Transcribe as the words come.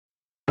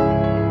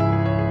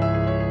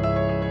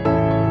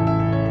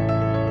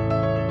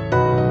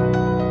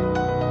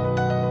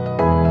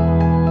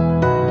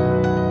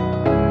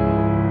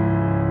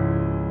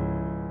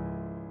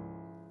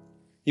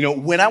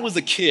When I was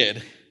a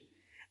kid,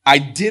 I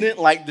didn't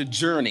like the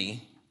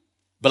journey,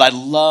 but I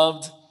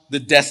loved the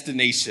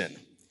destination.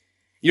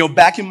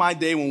 Back in my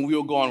day when we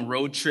would go on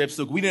road trips,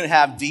 look, we didn't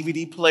have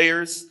DVD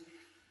players.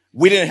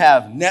 We didn't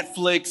have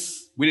Netflix.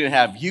 We didn't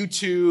have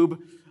YouTube.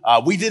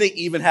 We didn't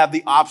even have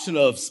the option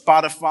of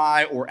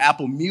Spotify or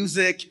Apple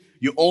Music.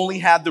 You only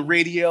had the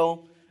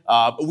radio.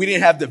 We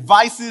didn't have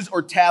devices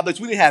or tablets.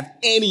 We didn't have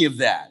any of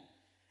that.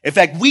 In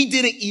fact, we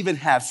didn't even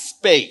have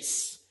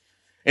space.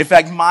 In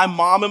fact, my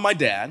mom and my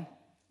dad,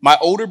 my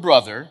older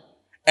brother,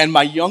 and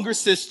my younger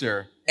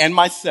sister and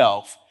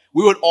myself,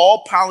 we would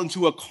all pile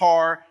into a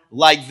car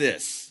like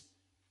this.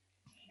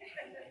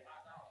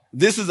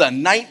 This is a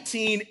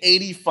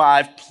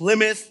 1985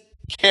 Plymouth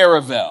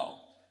Caravelle.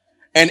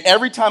 And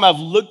every time I've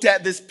looked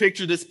at this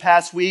picture this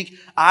past week,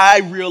 I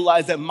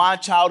realized that my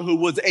childhood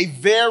was a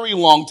very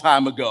long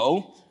time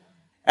ago.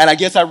 And I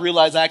guess I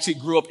realized I actually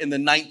grew up in the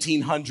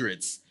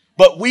 1900s.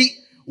 But we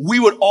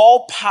would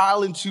all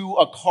pile into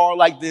a car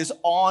like this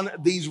on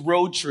these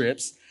road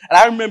trips. And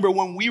I remember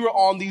when we were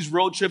on these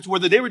road trips,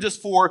 whether they were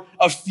just for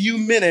a few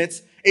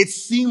minutes, it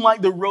seemed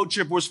like the road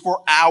trip was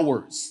for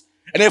hours.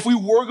 And if we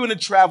were going to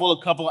travel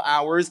a couple of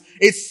hours,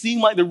 it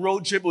seemed like the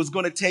road trip was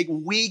going to take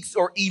weeks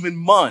or even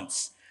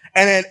months.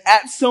 And then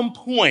at some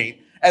point,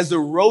 as the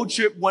road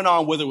trip went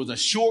on, whether it was a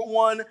short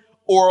one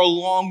or a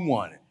long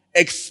one,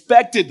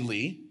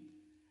 expectedly,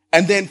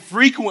 and then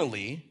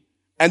frequently,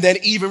 and then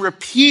even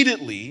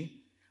repeatedly,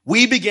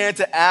 we began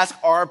to ask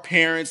our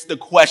parents the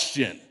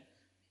question.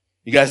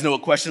 You guys know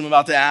what question I'm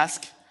about to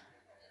ask?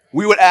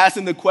 We would ask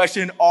them the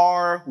question,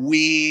 are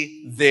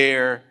we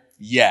there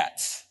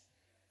yet?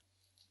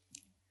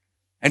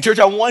 And church,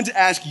 I wanted to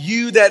ask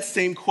you that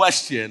same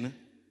question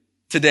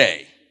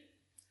today.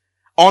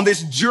 On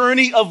this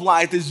journey of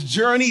life, this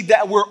journey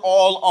that we're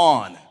all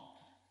on,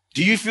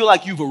 do you feel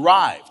like you've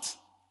arrived?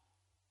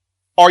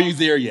 Are you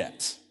there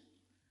yet?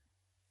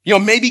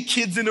 Maybe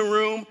kids in the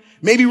room,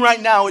 maybe right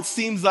now it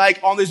seems like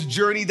on this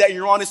journey that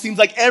you're on, it seems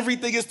like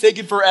everything is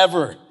taking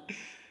forever.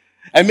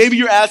 And maybe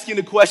you're asking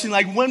the question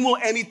like, when will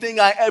anything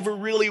I ever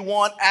really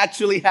want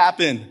actually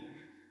happen?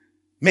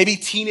 Maybe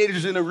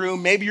teenagers in the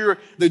room, maybe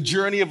the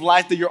journey of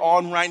life that you're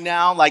on right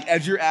now, like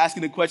as you're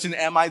asking the question,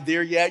 am I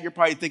there yet? You're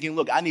probably thinking,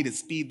 look, I need to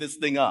speed this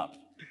thing up.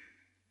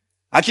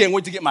 I can't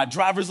wait to get my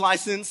driver's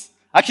license.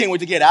 I can't wait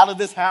to get out of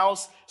this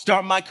house,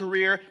 start my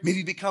career,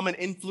 maybe become an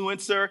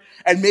influencer.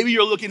 And maybe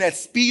you're looking at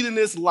speeding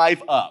this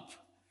life up.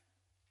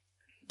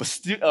 But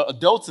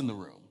adults in the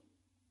room,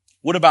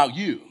 what about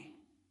you?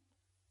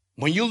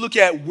 When you look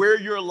at where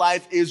your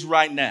life is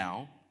right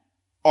now,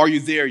 are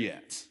you there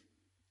yet?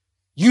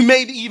 You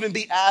may even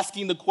be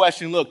asking the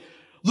question, look,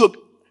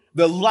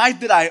 the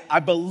life that I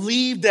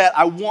believe that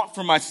I want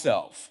for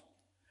myself,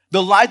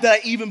 the life that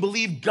I even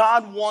believe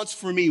God wants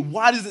for me,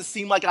 why does it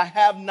seem like I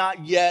have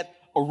not yet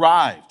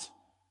arrived?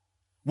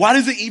 Why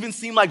does it even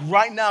seem like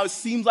right now it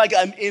seems like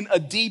I'm in a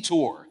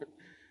detour?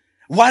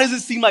 Why does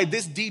it seem like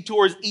this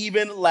detour is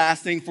even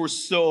lasting for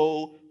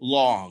so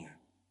long?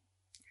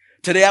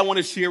 Today I want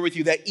to share with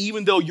you that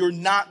even though you're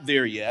not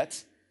there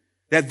yet,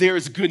 that there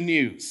is good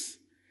news.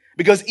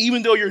 Because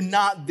even though you're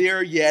not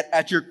there yet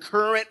at your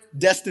current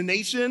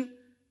destination,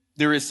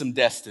 there is some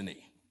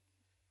destiny.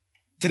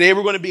 Today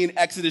we're going to be in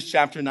Exodus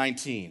chapter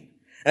 19.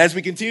 And as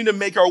we continue to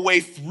make our way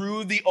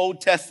through the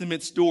Old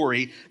Testament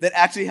story that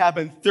actually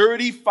happened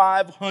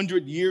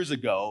 3,500 years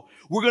ago,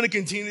 we're going to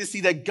continue to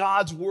see that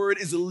God's word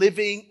is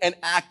living and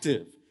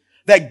active.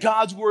 That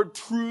God's word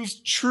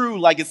proves true,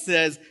 like it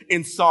says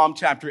in Psalm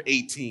chapter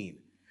 18.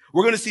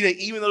 We're going to see that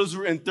even though those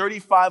were in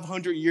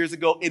 3,500 years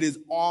ago, it is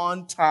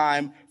on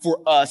time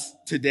for us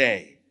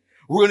today.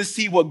 We're going to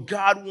see what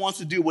God wants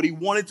to do, what he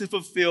wanted to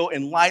fulfill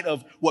in light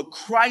of what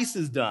Christ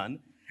has done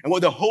and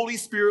what the Holy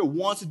Spirit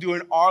wants to do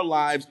in our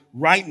lives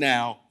right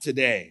now,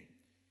 today.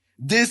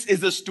 This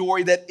is a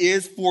story that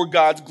is for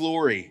God's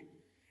glory.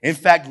 In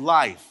fact,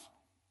 life,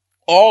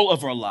 all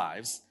of our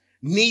lives,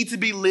 need to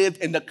be lived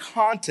in the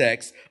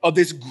context of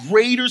this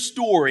greater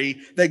story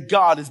that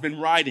God has been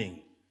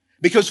writing.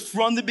 Because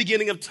from the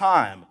beginning of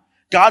time,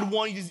 God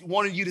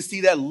wanted you to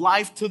see that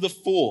life to the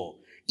full.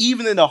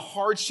 Even in the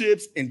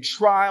hardships and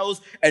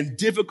trials and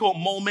difficult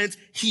moments,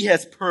 he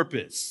has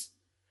purpose.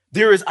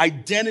 There is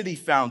identity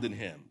found in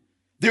him.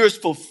 There is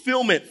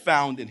fulfillment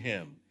found in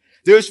him.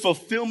 There is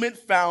fulfillment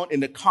found in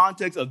the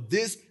context of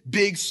this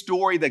big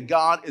story that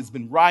God has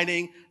been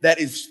writing that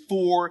is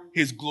for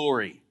his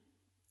glory.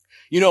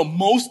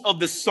 Most of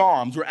the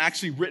Psalms were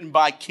actually written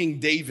by King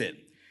David.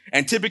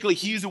 And typically,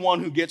 he's the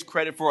one who gets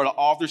credit for the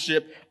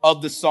authorship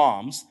of the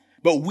Psalms.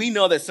 But we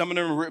know that some of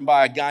them were written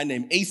by a guy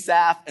named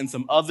Asaph and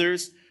some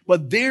others.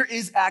 But there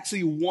is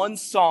actually one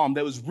psalm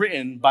that was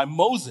written by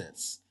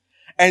Moses.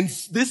 And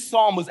this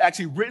psalm was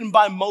actually written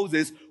by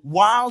Moses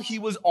while he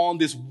was on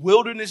this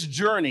wilderness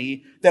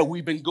journey that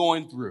we've been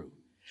going through.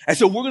 And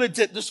so we're going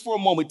to just for a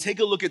moment take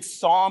a look at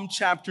Psalm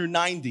chapter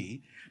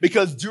 90.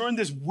 Because during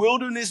this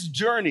wilderness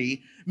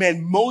journey,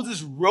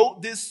 Moses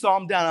wrote this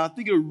psalm down. And I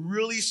think it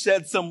really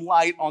shed some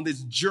light on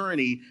this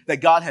journey that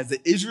God has the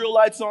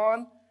Israelites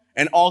on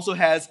and also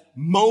has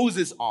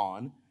Moses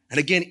on. And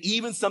again,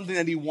 even something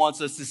that he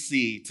wants us to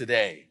see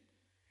today.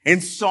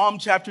 In Psalm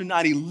chapter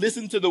 90,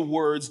 listen to the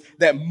words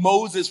that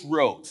Moses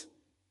wrote.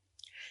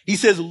 He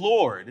says,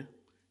 Lord,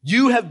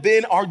 you have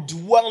been our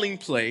dwelling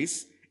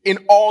place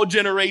in all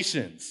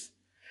generations.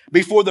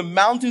 Before the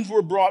mountains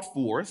were brought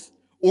forth,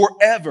 or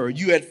ever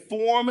you had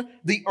formed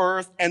the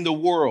earth and the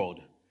world.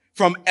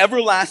 From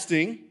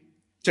everlasting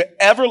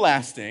to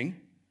everlasting,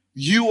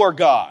 you are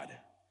God.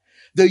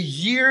 The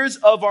years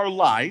of our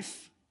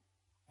life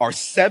are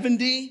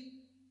 70,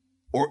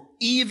 or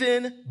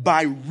even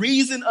by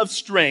reason of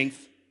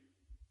strength,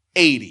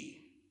 80.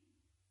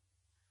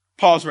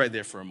 Pause right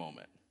there for a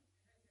moment.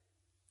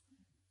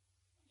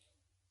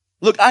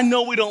 Look, I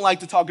know we don't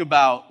like to talk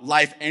about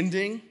life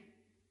ending,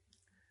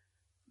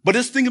 but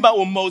just think about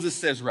what Moses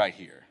says right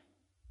here.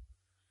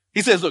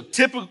 He says, look,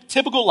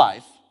 typical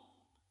life,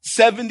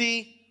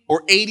 70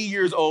 or 80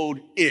 years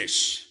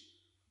old-ish,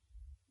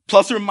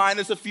 plus or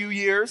minus a few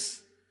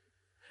years.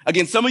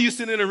 Again, some of you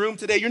sitting in a room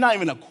today, you're not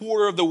even a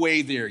quarter of the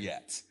way there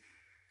yet.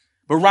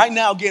 But right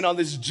now, again, on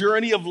this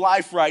journey of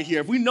life right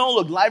here, if we know,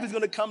 look, life is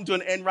going to come to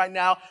an end right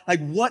now, like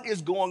what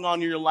is going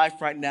on in your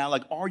life right now?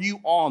 Like, are you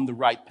on the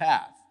right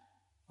path?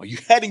 Are you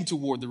heading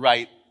toward the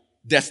right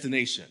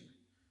destination?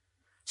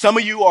 Some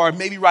of you are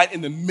maybe right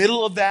in the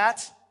middle of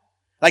that.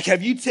 Like,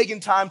 have you taken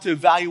time to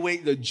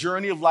evaluate the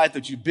journey of life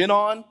that you've been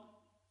on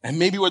and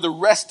maybe where the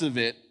rest of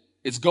it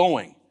is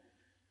going?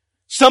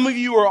 Some of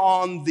you are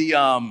on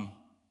the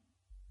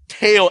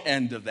tail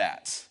end of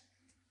that.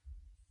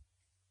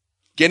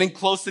 Getting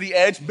close to the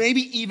edge,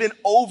 maybe even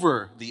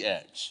over the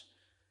edge.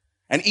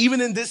 And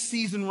even in this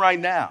season right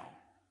now,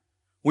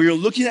 where you're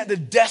looking at the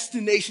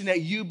destination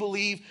that you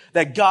believe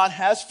that God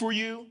has for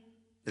you,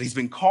 that he's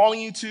been calling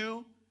you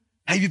to,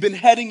 have you been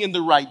heading in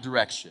the right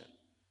direction?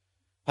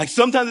 Like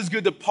sometimes it's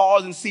good to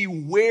pause and see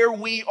where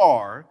we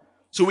are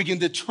so we can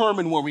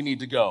determine where we need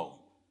to go.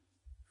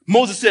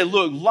 Moses said,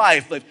 look,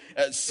 life, like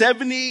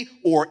 70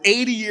 or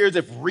 80 years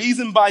if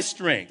reasoned by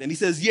strength. And he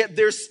says, yet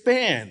their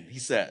span, he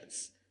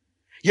says,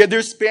 yet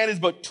their span is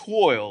but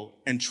toil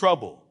and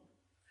trouble.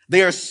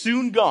 They are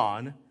soon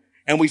gone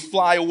and we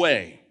fly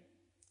away.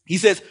 He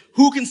says,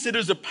 who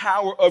considers the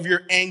power of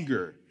your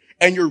anger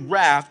and your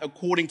wrath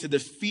according to the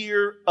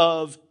fear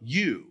of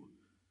you?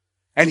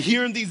 And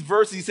here in these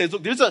verses, he says,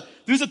 look, there's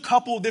a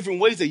couple of different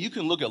ways that you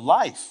can look at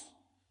life.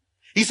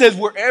 He says,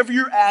 wherever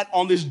you're at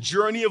on this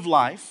journey of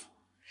life,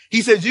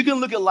 he says, you can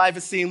look at life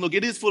as saying, look,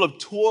 it is full of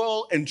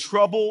toil and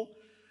trouble.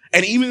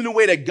 And even in the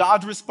way that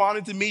God's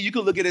responded to me, you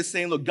can look at it as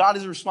saying, look, God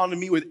is responding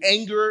to me with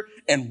anger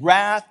and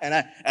wrath. And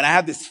I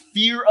have this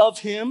fear of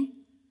him.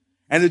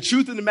 And the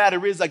truth of the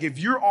matter is, like, if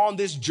you're on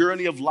this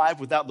journey of life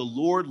without the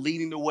Lord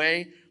leading the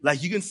way,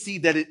 like, you can see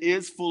that it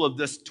is full of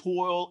this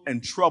toil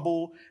and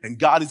trouble, and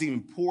God is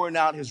even pouring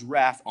out his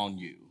wrath on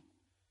you.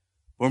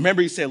 But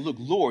remember, he said, look,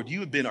 Lord, you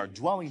have been our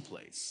dwelling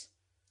place,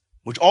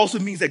 which also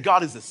means that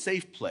God is a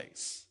safe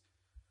place.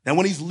 And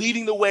when he's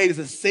leading the way, it is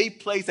a safe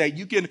place that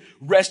you can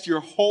rest your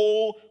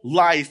whole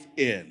life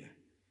in.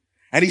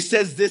 And he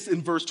says this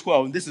in verse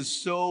 12, and this is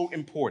so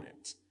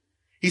important.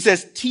 He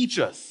says, teach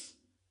us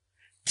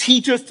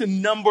to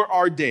number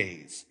our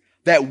days,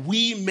 that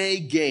we may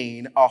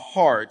gain a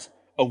heart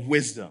of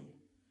wisdom.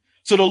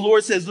 So the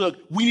Lord says, look,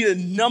 we need to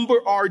number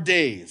our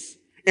days.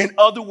 In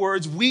other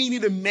words, we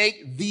need to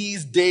make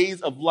these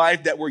days of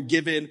life that we're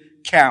given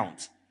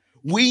count.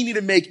 We need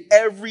to make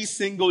every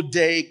single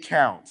day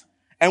count.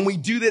 And we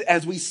do that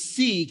as we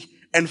seek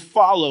and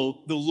follow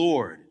the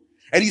Lord.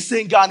 And he's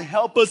saying, God,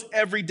 help us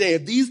every day.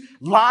 If these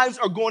lives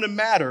are going to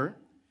matter,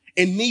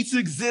 it needs to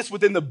exist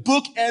within the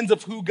bookends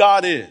of who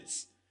God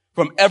is.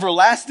 From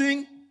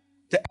everlasting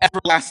to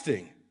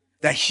everlasting,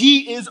 that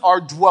he is our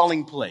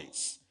dwelling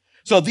place.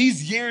 So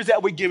these years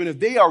that we're given, if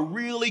they are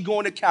really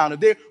going to count, if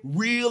they're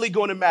really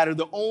going to matter,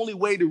 the only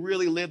way to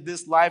really live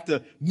this life,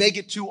 to make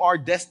it to our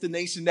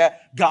destination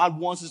that God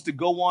wants us to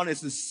go on,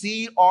 is to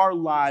see our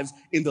lives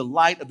in the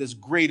light of this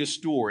greater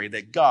story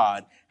that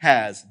God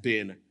has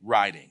been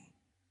writing.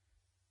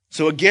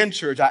 So again,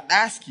 church, I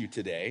ask you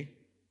today,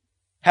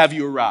 have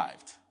you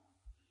arrived?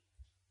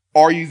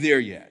 Are you there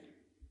yet?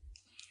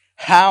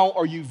 How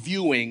are you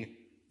viewing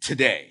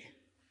today?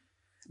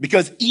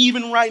 Because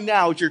even right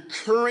now, at your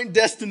current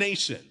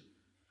destination,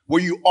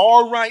 where you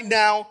are right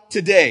now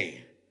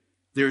today,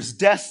 there's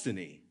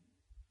destiny,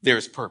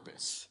 there's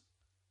purpose.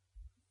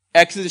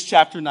 Exodus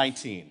chapter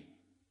 19,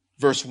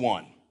 verse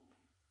 1.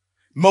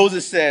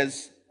 Moses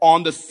says,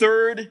 on the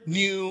third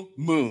new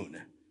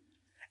moon,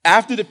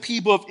 after the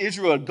people of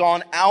Israel had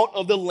gone out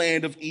of the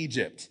land of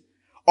Egypt,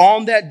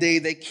 on that day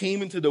they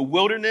came into the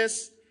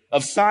wilderness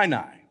of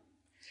Sinai.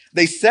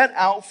 They set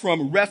out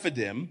from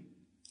Rephidim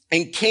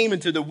and came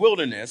into the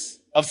wilderness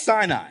of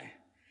Sinai.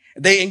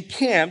 They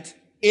encamped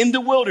in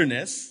the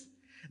wilderness.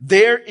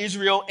 There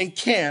Israel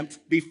encamped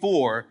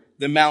before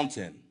the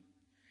mountain.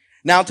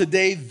 Now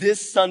today,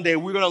 this Sunday,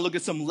 we're going to look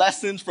at some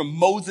lessons from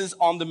Moses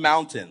on the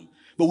mountain.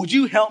 But would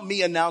you help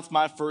me announce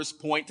my first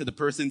point to the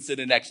person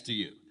sitting next to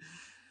you?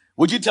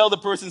 Would you tell the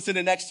person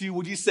sitting next to you,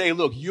 would you say,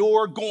 look,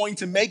 you're going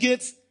to make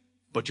it,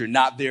 but you're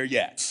not there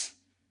yet?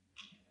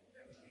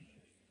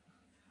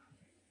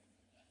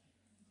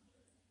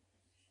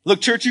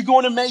 Look, church, you're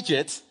going to make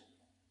it,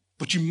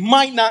 but you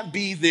might not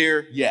be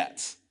there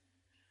yet.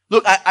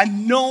 Look, I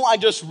know I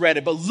just read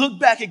it, but look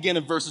back again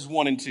at verses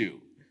 1 and 2.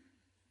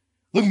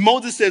 Look,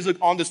 Moses says, look,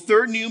 on the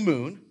third new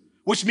moon,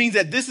 which means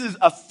that this is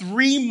a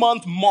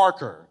 3-month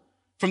marker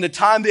from the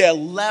time they had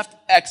left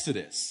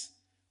Exodus.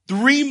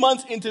 3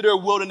 months into their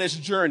wilderness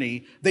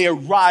journey, they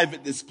arrive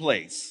at this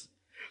place.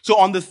 So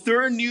on the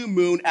third new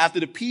moon, after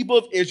the people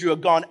of Israel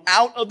had gone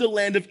out of the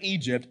land of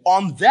Egypt,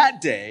 on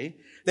that day,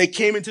 they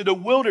came into the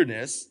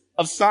wilderness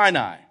of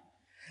Sinai.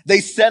 They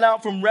set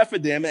out from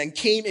Rephidim and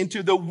came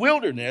into the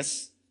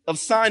wilderness of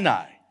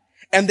Sinai.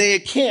 And they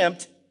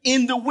encamped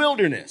in the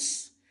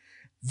wilderness.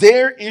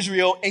 There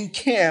Israel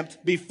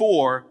encamped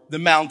before the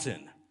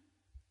mountain.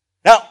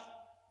 Now,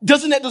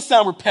 doesn't that just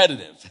sound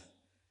repetitive?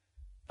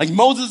 Like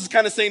Moses is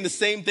kind of saying the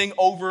same thing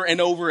over and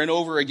over and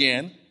over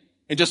again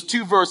in just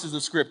 2 verses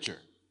of scripture.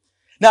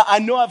 Now, I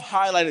know I've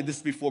highlighted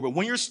this before, but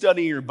when you're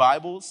studying your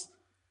Bibles,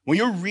 when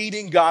you're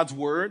reading God's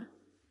word,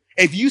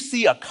 if you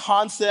see a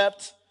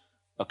concept,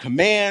 a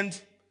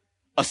command,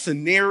 a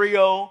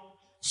scenario,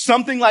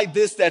 something like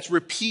this that's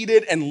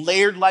repeated and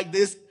layered like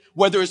this,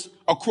 whether it's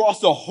across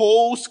the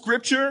whole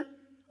scripture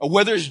or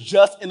whether it's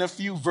just in a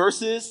few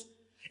verses,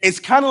 it's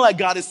kind of like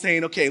God is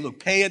saying, okay, look,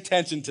 pay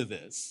attention to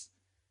this.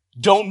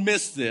 Don't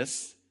miss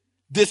this.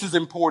 This is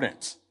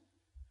important.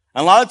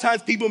 And a lot of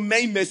times people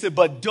may miss it,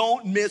 but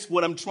don't miss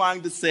what I'm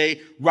trying to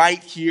say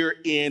right here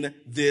in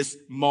this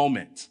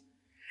moment.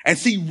 And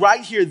see,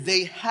 right here,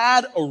 they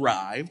had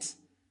arrived,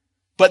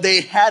 but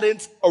they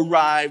hadn't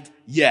arrived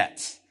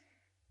yet.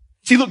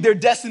 See, look, their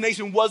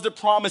destination was the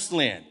promised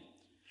land.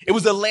 It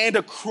was the land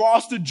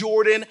across the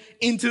Jordan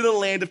into the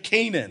land of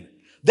Canaan.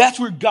 That's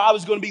where God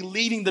was going to be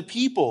leading the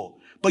people.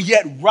 But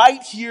yet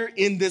right here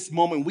in this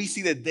moment, we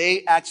see that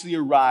they actually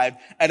arrived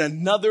at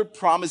another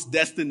promised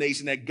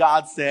destination that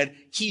God said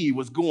he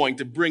was going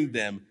to bring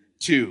them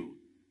to.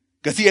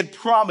 Because he had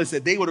promised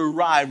that they would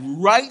arrive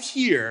right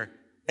here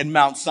in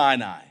Mount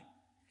Sinai.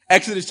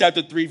 Exodus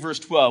chapter 3, verse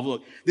 12.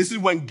 Look, this is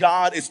when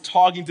God is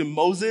talking to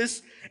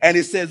Moses. And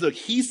it says, look,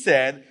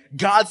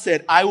 God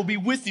said, I will be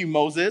with you,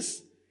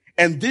 Moses,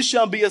 and this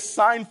shall be a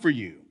sign for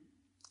you.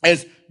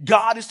 As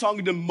God is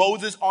talking to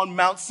Moses on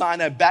Mount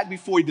Sinai back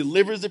before he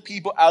delivers the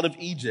people out of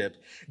Egypt,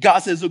 God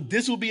says, look,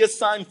 this will be a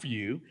sign for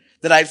you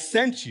that I've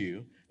sent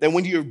you, that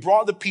when you have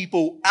brought the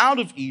people out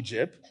of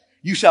Egypt,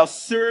 you shall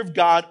serve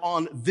God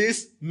on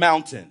this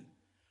mountain,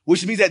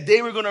 which means that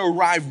they were going to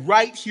arrive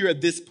right here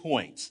at this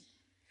point.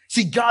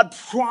 See, God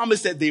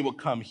promised that they would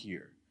come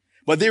here,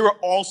 but they were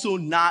also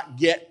not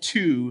yet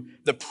to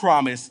the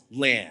promised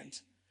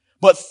land.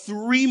 But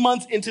 3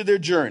 months into their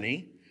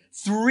journey,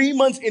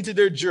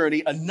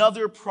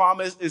 another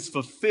promise is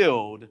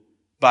fulfilled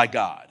by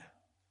God.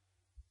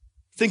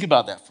 Think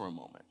about that for a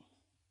moment.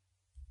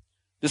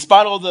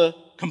 Despite all the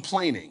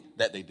complaining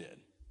that they did,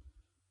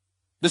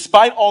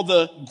 despite all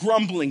the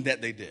grumbling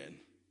that they did,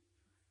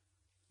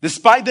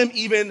 despite them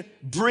even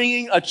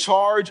bringing a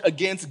charge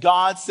against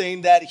God,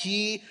 saying that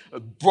he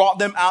brought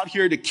them out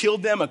here to kill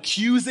them,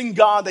 accusing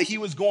God that he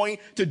was going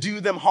to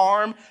do them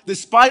harm,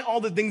 despite all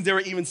the things they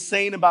were even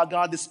saying about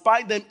God,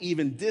 despite them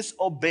even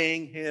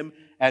disobeying him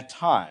at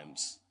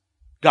times,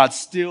 God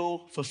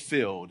still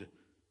fulfilled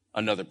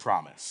another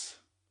promise.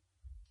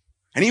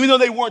 And even though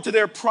they weren't to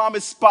their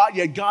promised spot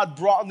yet, God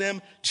brought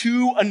them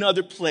to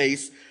another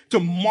place to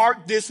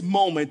mark this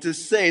moment, to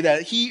say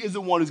that he is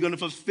the one who's going to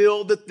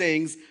fulfill the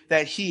things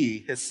that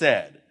he has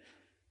said.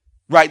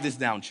 Write this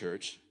down,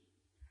 church.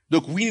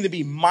 Look, we need to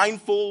be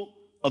mindful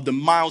of the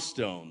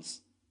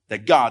milestones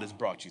that God has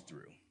brought you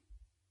through.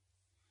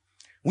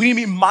 We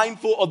need to be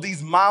mindful of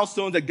these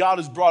milestones that God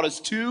has brought us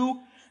to,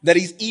 that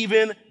he's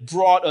even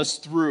brought us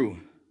through.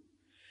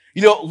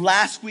 You know,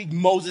 last week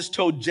Moses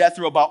told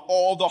Jethro about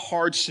all the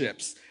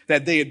hardships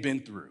that they had been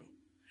through.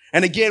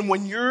 And again,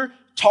 when you're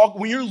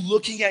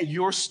looking at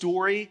your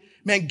story,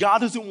 man, God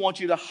doesn't want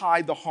you to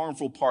hide the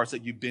harmful parts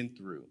that you've been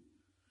through.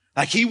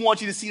 Like he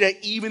wants you to see that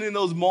even in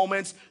those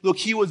moments, look,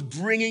 he was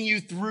bringing you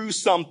through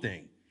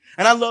something.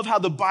 And I love how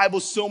the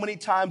Bible so many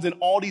times in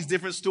all these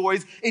different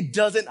stories, it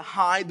doesn't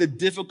hide the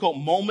difficult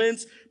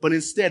moments, but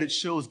instead it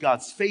shows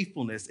God's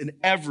faithfulness in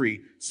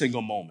every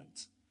single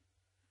moment.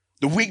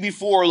 The week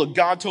before, look,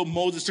 God told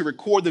Moses to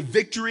record the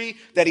victory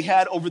that he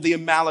had over the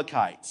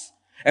Amalekites.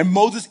 And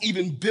Moses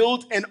even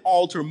built an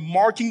altar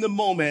marking the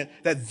moment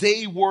that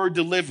they were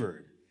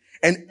delivered.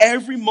 And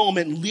every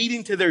moment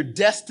leading to their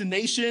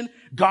destination,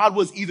 God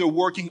was either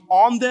working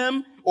on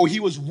them or he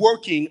was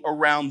working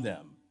around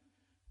them.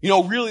 You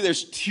know, really,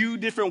 there's 2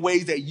 different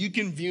ways that you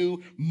can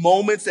view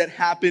moments that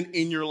happen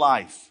in your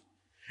life,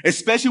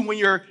 especially when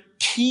you're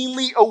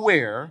keenly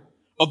aware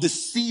of the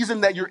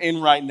season that you're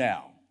in right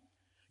now.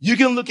 You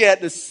can look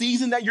at the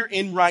season that you're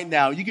in right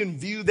now. You can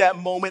view that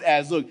moment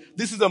as, look,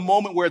 this is a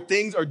moment where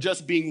things are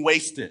just being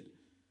wasted.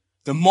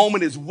 The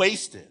moment is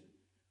wasted.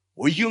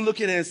 Or you can look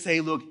at it and say,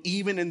 look,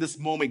 even in this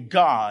moment,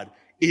 God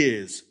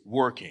is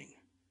working.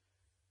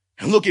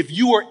 And look, if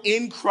you are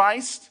in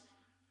Christ,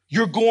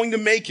 you're going to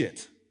make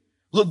it.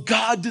 Look,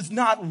 God does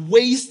not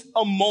waste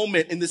a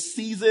moment in the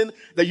season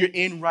that you're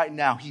in right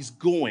now. He's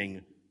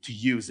going to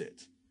use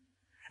it.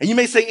 And you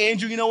may say,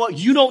 Andrew, you know what?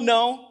 You don't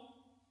know.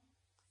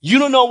 You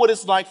don't know what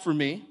it's like for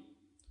me.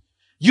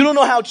 You don't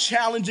know how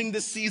challenging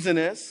this season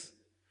is.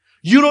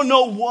 You don't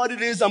know what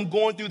it is I'm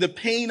going through, the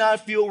pain I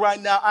feel right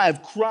now. I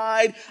have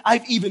cried.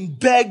 I've even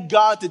begged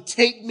God to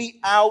take me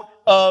out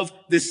of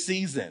this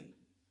season.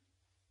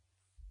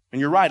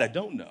 And you're right, I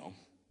don't know.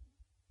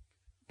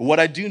 But what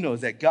I do know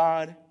is that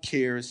God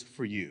cares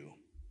for you.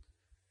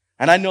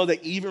 And I know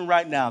that even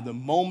right now, the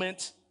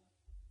moment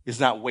is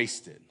not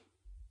wasted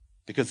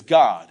because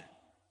God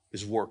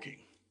is working.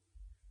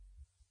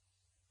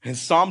 In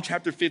Psalm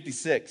chapter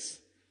 56,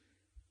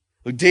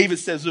 look, David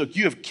says, look,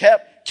 you have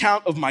kept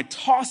count of my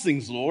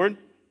tossings, Lord.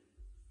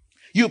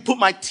 You have put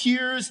my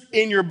tears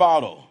in your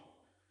bottle.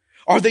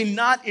 Are they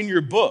not in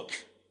your book?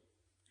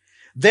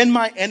 Then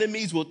my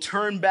enemies will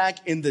turn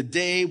back in the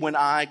day when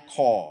I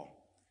call.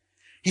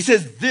 He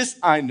says, this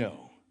I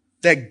know,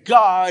 that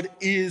God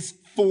is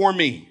for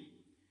me.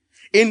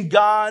 In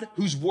God,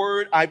 whose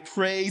word I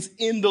praise,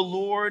 in the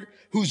Lord,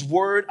 whose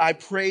word I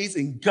praise,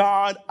 in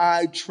God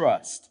I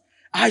trust.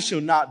 I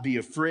shall not be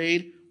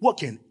afraid. What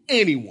can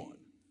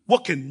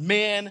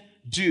man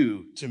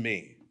do to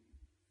me?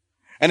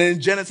 And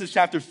in Genesis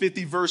chapter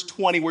 50, verse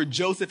 20, where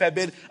Joseph had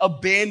been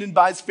abandoned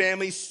by his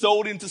family,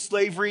 sold into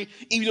slavery,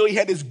 even though he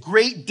had this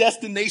great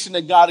destination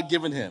that God had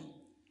given him.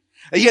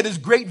 And he had this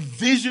great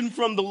vision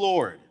from the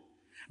Lord.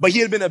 But he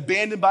had been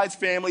abandoned by his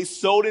family,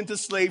 sold into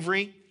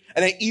slavery.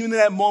 And then even in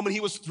that moment,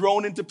 he was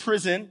thrown into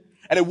prison.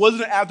 And it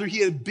wasn't after he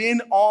had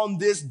been on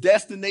this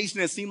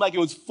destination that seemed like it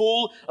was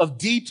full of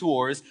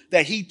detours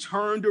that he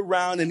turned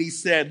around and he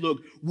said,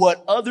 look,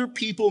 what other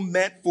people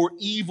meant for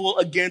evil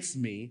against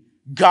me,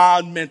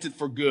 God meant it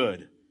for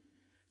good.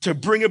 To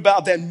bring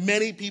about that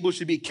many people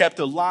should be kept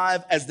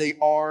alive as they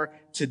are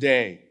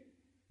today.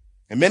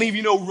 And many of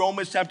you know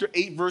Romans chapter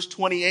 8, verse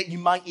 28. You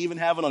might even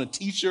have it on a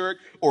t-shirt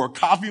or a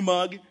coffee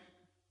mug,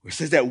 where it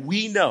says that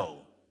we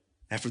know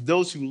that for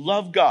those who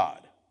love God,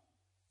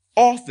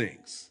 all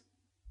things,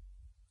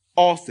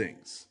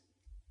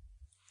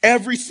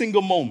 every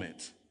single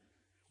moment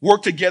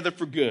work together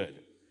for good,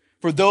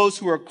 for those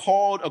who are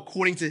called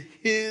according to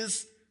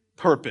his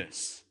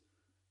purpose.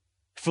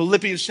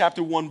 Philippians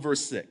chapter 1,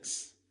 verse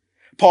 6.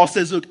 Paul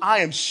says, look, I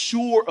am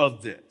sure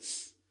of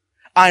this.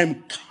 I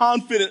am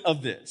confident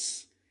of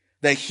this,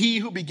 that he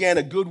who began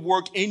a good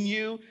work in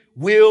you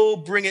will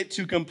bring it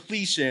to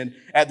completion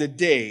at the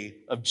day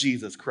of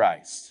Jesus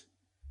Christ.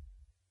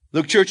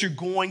 Look, church, you're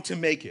going to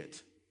make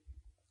it.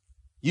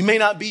 You may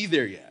not be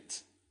there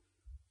yet,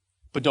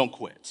 but don't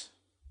quit.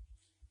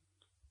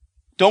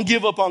 Don't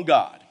give up on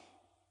God.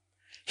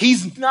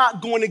 He's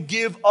not going to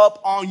give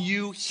up on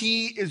you.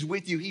 He is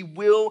with you. He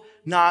will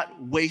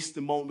not waste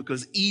a moment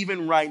because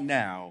even right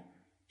now,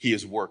 he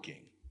is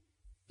working.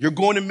 You're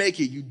going to make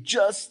it. You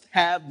just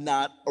have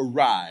not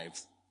arrived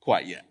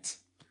quite yet.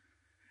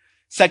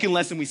 Second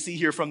lesson we see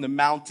here from the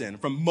mountain,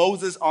 from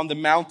Moses on the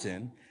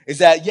mountain, is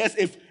that, yes,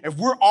 if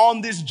we're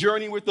on this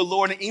journey with the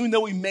Lord, and even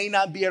though we may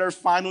not be at our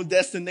final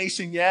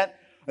destination yet,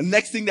 the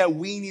next thing that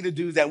we need to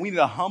do is that we need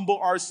to humble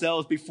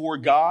ourselves before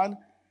God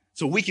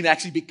so we can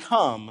actually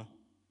become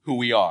who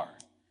we are.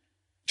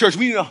 Church,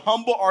 we need to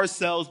humble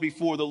ourselves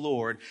before the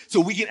Lord so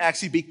we can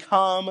actually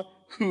become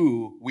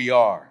who we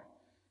are.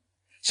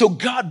 So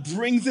God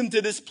brings them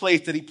to this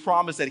place that he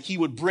promised that he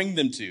would bring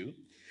them to.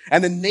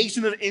 And the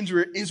nation of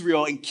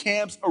Israel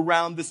encamps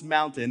around this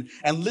mountain.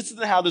 And listen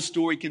to how the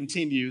story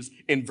continues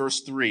in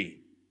verse 3.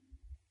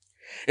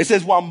 It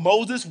says, while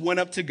Moses went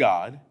up to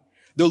God,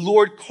 the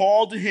Lord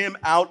called to him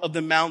out of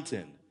the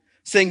mountain,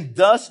 saying,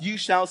 thus you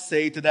shall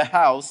say to the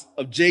house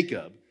of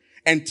Jacob,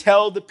 and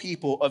tell the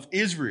people of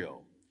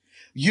Israel,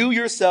 you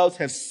yourselves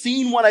have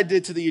seen what I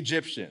did to the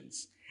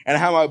Egyptians, and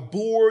how I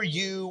bore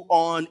you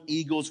on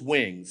eagle's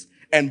wings,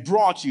 and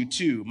brought you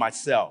to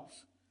myself.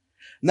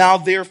 Now,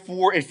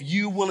 therefore, if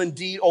you will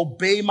indeed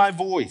obey my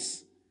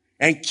voice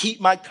and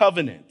keep my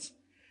covenant,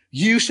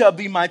 you shall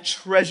be my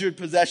treasured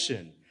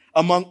possession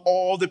among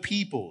all the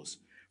peoples,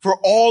 for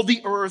all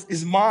the earth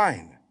is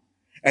mine,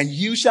 and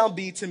you shall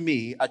be to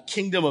me a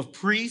kingdom of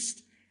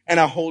priests and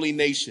a holy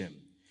nation.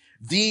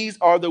 These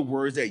are the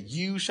words that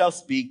you shall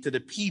speak to the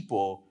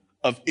people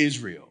of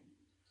Israel.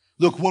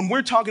 Look, when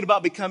we're talking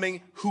about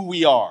becoming who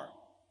we are,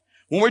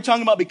 when we're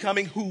talking about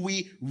becoming who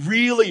we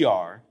really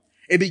are,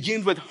 it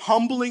begins with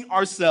humbling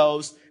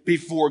ourselves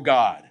before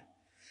God.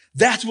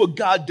 That's what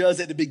God does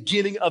at the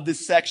beginning of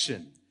this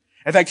section.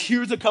 In fact,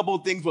 here's a couple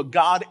of things what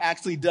God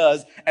actually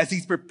does as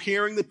he's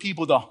preparing the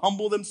people to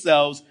humble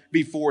themselves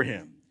before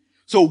him.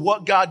 So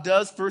what God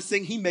does, first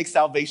thing, he makes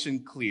salvation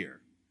clear.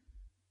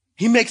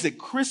 He makes it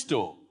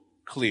crystal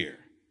clear.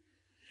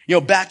 You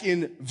know, back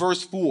in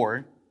verse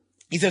 4,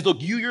 he says,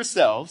 look, you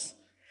yourselves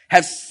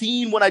have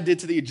seen what I did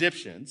to the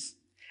Egyptians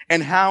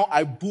and how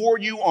I bore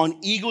you on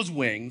eagle's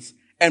wings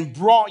and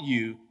brought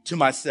you to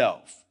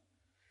myself.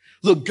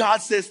 Look, God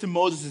says to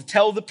Moses to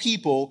tell the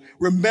people,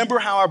 remember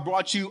how I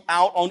brought you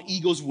out on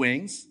eagle's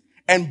wings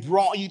and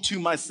brought you to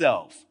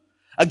myself.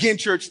 Again,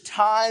 church,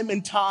 time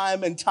and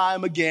time and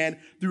time again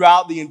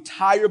throughout the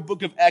entire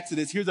book of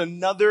Exodus, here's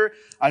another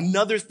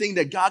thing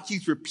that God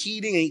keeps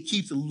repeating and he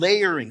keeps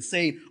layering,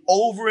 saying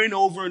over and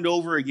over and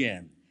over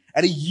again.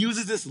 And he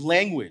uses this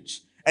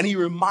language and he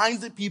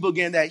reminds the people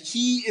again that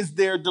he is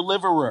their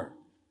deliverer.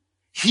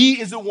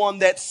 He is the one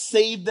that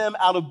saved them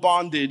out of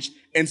bondage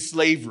and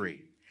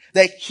slavery.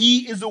 That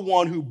he is the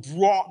one who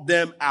brought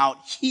them out.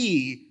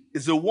 He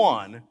is the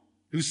one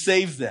who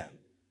saves them.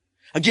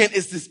 Again,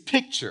 it's this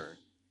picture.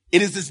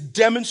 It is this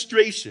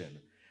demonstration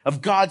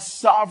of God's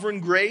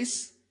sovereign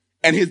grace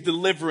and his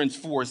deliverance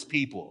for his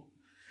people.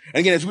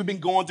 And again, as we've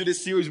been going through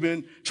this series,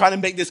 we've been trying to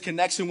make this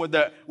connection with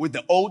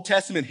the Old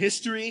Testament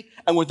history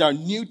and with our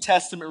New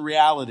Testament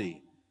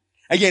reality.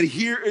 Again,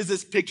 here is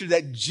this picture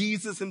that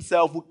Jesus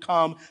himself would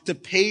come to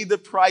pay the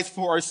price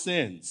for our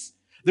sins.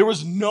 There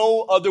was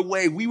no other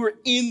way. We were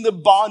in the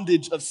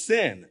bondage of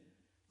sin,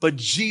 but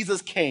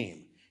Jesus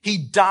came. He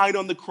died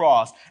on the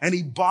cross and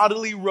he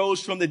bodily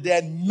rose from the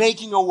dead,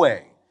 making a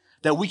way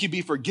that we could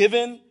be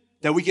forgiven,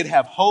 that we could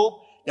have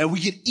hope, that we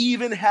could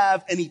even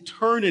have an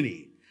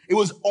eternity. It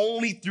was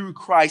only through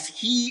Christ.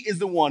 He is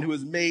the one who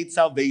has made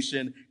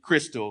salvation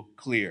crystal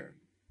clear.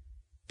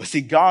 But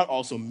see, God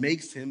also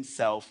makes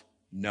himself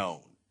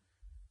known.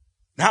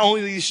 Not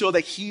only does he show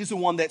that he's the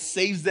one that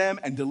saves them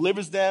and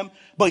delivers them,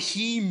 but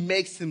he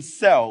makes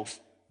himself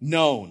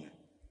known.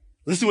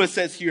 Listen to what it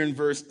says here in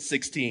verse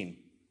 16.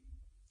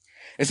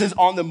 It says,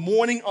 on the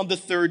morning of the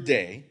third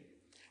day,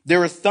 there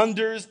were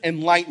thunders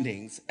and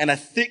lightnings and a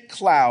thick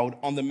cloud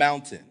on the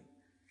mountain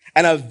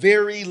and a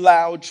very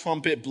loud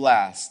trumpet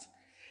blast,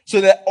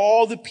 so that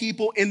all the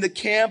people in the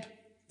camp,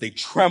 they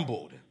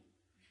trembled.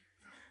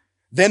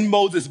 Then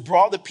Moses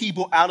brought the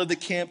people out of the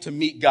camp to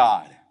meet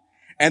God,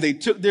 and they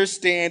took their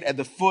stand at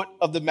the foot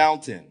of the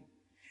mountain.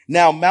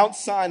 Now Mount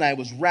Sinai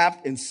was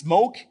wrapped in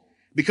smoke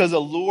because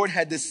the Lord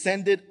had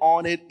descended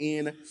on it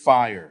in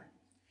fire.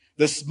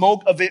 The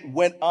smoke of it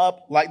went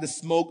up like the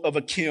smoke of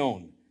a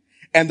kiln,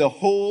 and the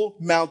whole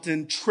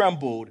mountain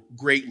trembled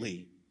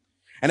greatly.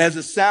 And as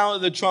the sound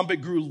of the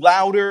trumpet grew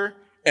louder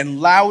and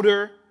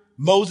louder,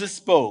 Moses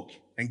spoke,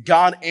 and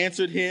God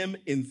answered him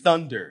in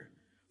thunder.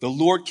 The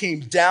Lord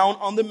came down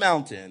on the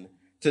mountain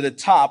to the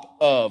top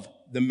of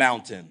the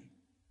mountain.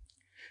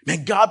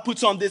 Man, God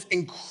puts on this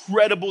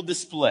incredible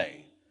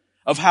display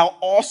of how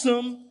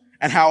awesome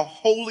and how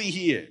holy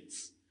he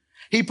is.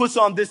 He puts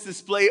on this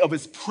display of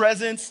his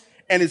presence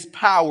and his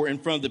power in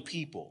front of the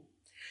people.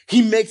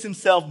 He makes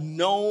himself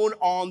known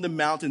on the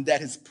mountain,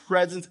 that his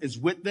presence is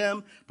with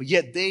them, but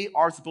yet they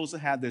are supposed to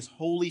have this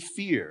holy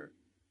fear,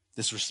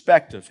 this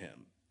respect of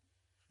him.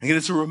 And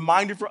it's a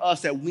reminder for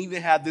us that we need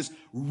to have this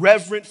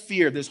reverent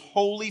fear, this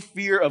holy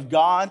fear of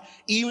God.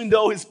 Even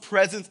though his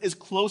presence is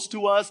close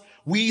to us,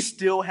 we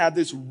still have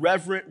this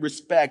reverent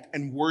respect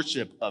and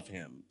worship of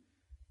him.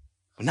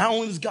 But not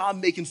only does God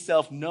make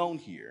himself known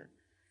here,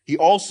 he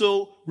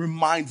also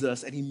reminds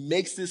us and he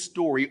makes this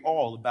story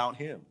all about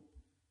him.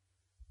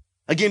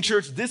 Again,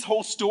 church, this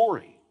whole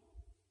story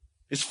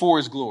is for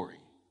his glory.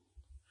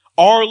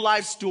 Our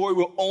life story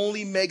will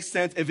only make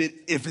sense if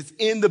it's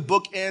in the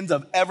bookends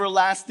of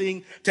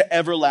everlasting to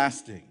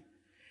everlasting.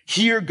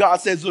 Here,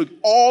 God says, look,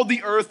 all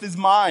the earth is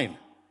mine.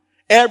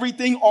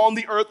 Everything on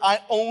the earth, I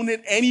own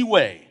it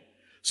anyway.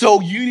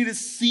 So you need to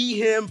see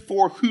him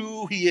for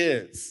who he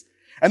is.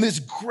 And this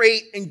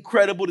great,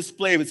 incredible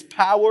display of his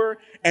power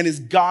and his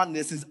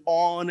godness is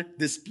on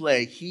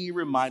display. He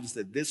reminds us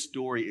that this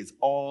story is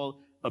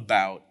all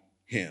about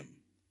him.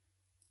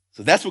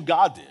 So that's what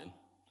God did.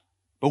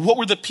 But what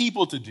were the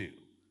people to do?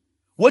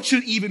 What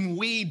should even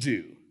we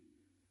do?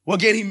 Well,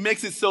 again, he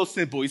makes it so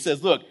simple. He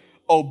says, look,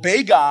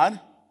 obey God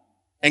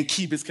and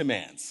keep his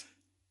commands.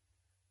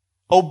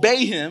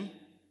 Obey him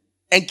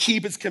and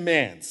keep his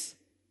commands.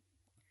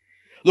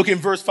 Look in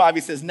verse 5,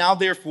 he says, now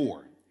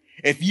therefore,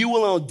 if you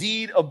will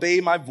indeed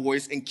obey my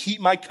voice and keep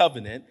my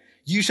covenant,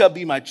 you shall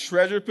be my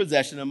treasured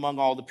possession among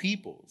all the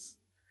peoples.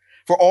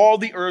 For all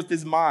the earth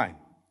is mine,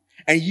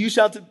 and you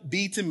shall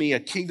be to me a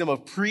kingdom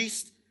of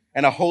priests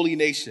and a holy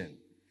nation.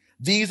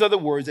 These are the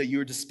words that you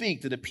are to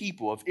speak to the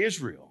people of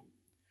Israel.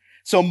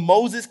 So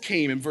Moses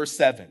came in verse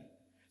 7.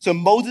 So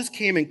Moses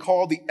came and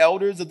called the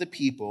elders of the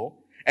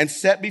people and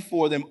set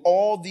before them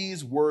all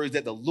these words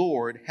that the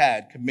Lord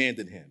had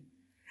commanded him.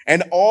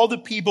 And all the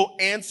people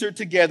answered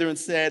together and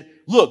said,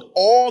 look,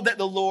 all that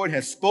the Lord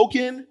has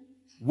spoken,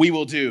 we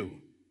will do.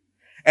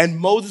 And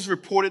Moses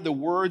reported the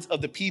words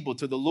of the people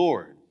to the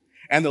Lord.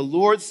 And the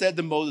Lord said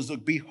to Moses,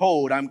 look,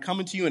 behold, I'm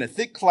coming to you in a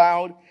thick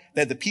cloud,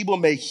 that the people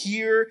may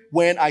hear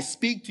when I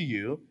speak to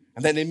you,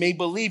 and that they may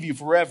believe you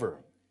forever.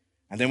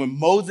 And then when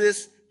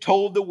Moses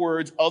told the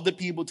words of the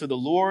people to the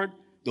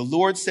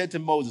Lord said to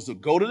Moses, so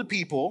go to the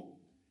people,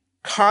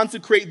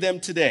 consecrate them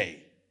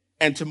today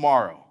and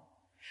tomorrow.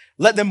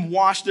 Let them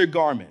wash their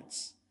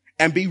garments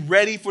and be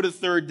ready for the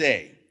third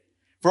day.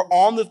 For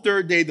on the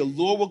third day, the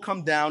Lord will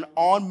come down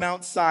on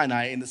Mount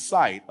Sinai in the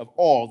sight of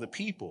all the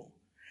people.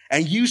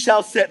 And you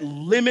shall set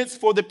limits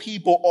for the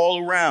people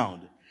all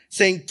around,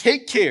 saying,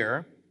 take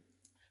care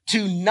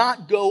to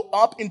not go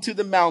up into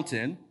the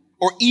mountain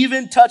or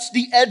even touch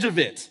the edge of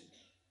it.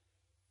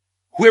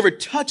 Whoever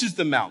touches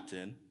the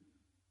mountain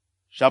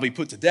shall be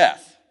put to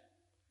death.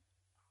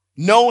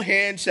 No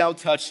hand shall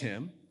touch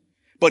him,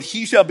 but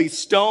he shall be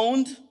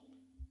stoned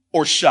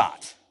or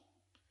shot.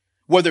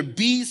 Whether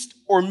beast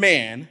or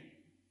man,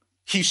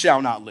 he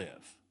shall not live.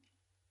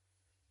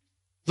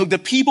 Look, the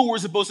people were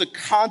supposed to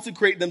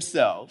consecrate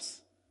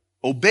themselves,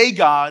 obey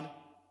God,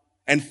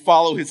 and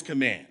follow his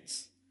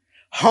commands.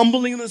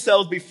 Humbling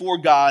themselves before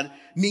God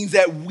means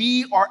that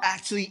we are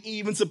actually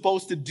even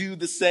supposed to do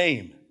the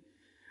same.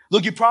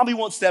 Look, you probably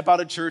won't step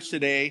out of church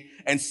today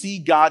and see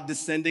God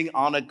descending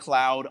on a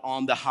cloud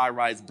on the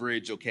high-rise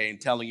bridge, okay, and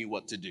telling you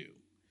what to do.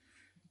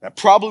 That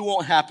probably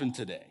won't happen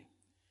today.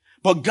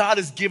 But God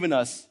has given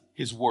us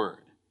his word.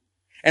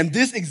 And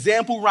this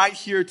example right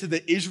here to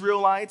the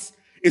Israelites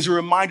is a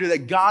reminder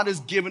that God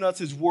has given us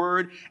his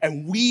word,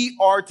 and we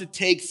are to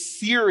take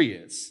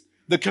serious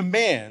the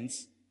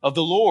commands of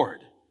the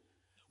Lord.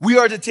 We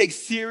are to take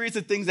serious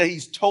the things that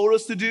he's told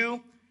us to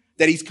do,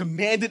 that he's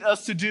commanded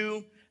us to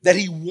do, that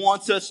he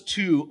wants us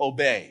to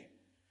obey.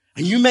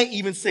 And you may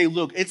even say,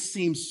 look, it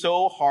seems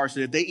so harsh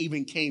that if they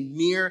even came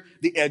near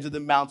the edge of the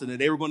mountain, that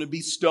they were going to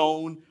be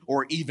stoned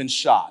or even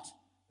shot,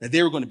 that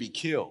they were going to be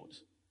killed.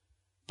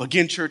 But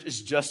again, church,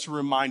 it's just a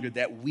reminder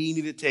that we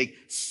need to take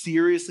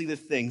seriously the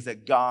things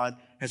that God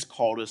has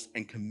called us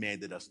and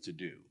commanded us to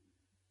do.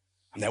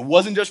 And that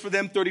wasn't just for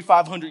them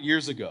 3,500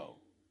 years ago.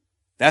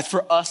 That's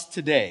for us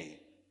today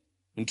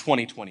in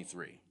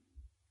 2023.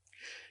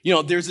 You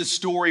know, there's this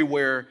story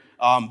where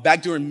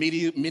back during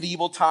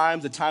medieval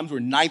times, the times where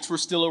knights were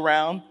still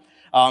around,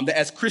 that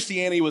as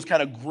Christianity was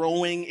kind of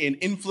growing in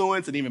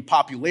influence and even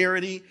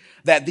popularity,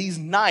 that these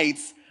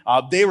knights,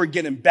 they were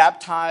getting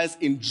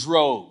baptized in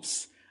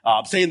droves,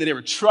 saying that they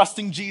were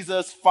trusting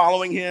Jesus,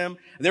 following him,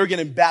 and they were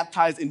getting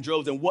baptized in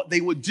droves. And what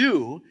they would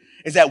do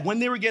is that when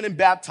they were getting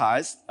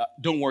baptized,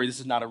 don't worry,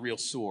 this is not a real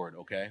sword,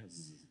 okay? This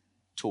is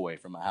a toy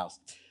from my house.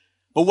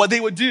 But what they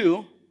would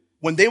do,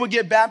 when they would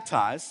get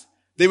baptized,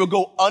 they would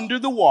go under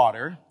the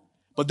water,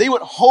 but they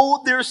would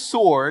hold their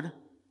sword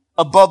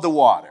above the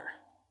water.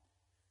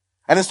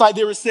 And it's like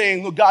they were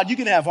saying, look, God, you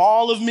can have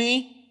all of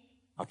me.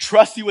 I'll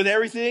trust you with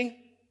everything,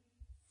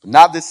 but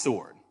not this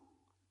sword.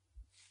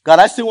 God,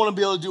 I still want to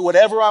be able to do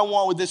whatever I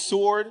want with this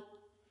sword,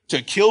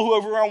 to kill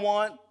whoever I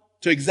want,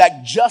 to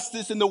exact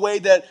justice in the way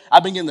that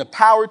I've been given the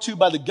power to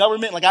by the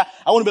government. Like I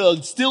want to be able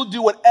to still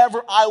do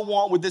whatever I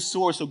want with this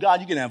sword. So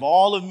God, you can have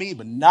all of me,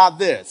 but not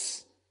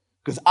this,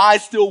 because I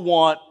still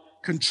want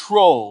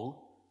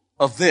control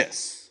of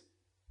this.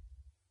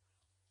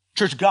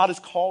 Church, God has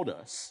called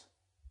us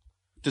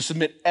to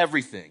submit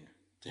everything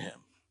to him.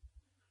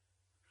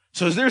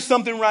 So is there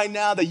something right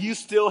now that you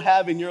still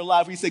have in your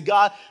life where you say,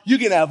 God, you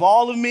can have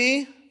all of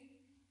me,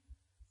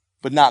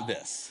 but not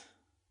this?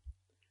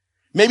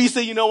 Maybe you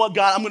say, you know what,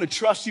 God, I'm going to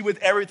trust you with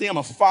everything. I'm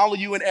going to follow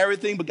you in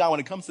everything. But God,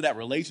 when it comes to that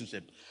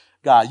relationship,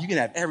 God, you can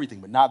have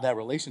everything, but not that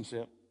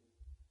relationship.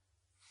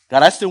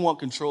 God, I still want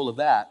control of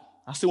that.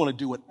 I still want to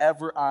do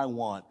whatever I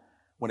want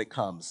when it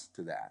comes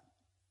to that.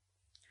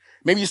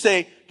 Maybe you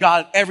say,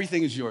 God,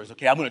 everything is yours,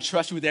 okay? I'm going to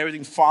trust you with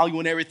everything, follow you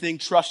in everything,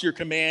 trust your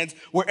commands.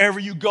 Wherever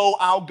you go,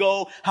 I'll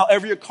go.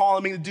 However you're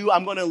calling me to do,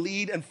 I'm going to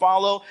lead and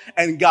follow.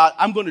 And God,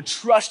 I'm going to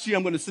trust you.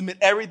 I'm going to submit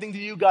everything to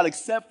you, God,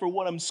 except for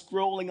what I'm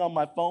scrolling on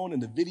my phone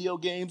and the video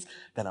games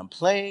that I'm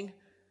playing.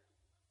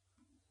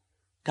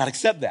 God,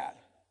 accept that.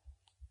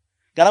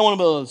 God, I want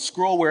to be able to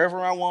scroll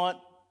wherever I want,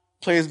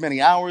 play as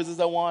many hours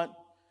as I want.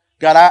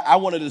 God, I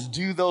want to just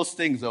do those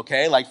things,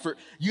 okay? Like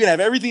you can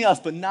have everything else,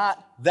 but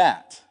not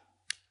that.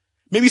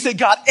 Maybe you say,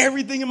 God,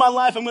 everything in my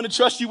life I'm going to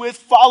trust you with,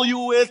 follow you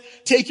with,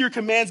 take your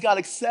commands, God,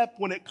 except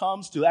when it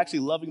comes to actually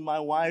loving my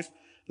wife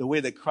the way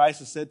that Christ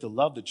has said to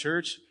love the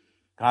church.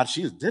 God,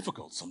 she is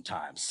difficult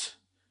sometimes.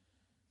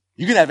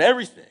 You can have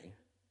everything,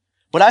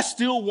 but I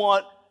still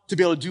want to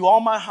be able to do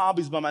all my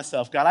hobbies by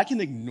myself. God, I can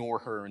ignore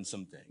her in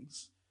some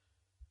things.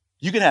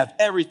 You can have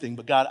everything,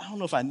 but God, I don't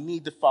know if I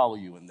need to follow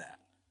you in that.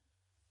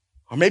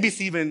 Or maybe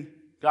it's even,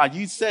 God,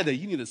 you said that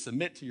you need to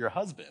submit to your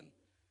husband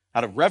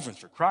out of reverence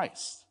for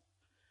Christ.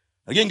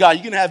 Again, God,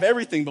 you can have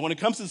everything, but when it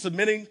comes to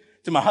submitting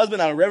to my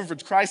husband out of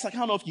reverence for Christ, like, I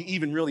don't know if you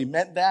even really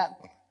meant that.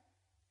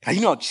 God,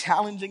 you know how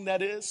challenging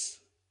that is?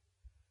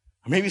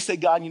 Or maybe say,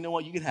 God, you know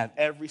what? You can have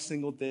every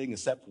single thing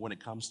except when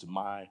it comes to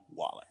my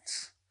wallet.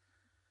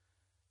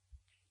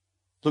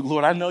 Look,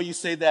 Lord, I know you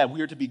say that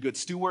we are to be good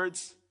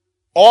stewards.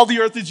 All the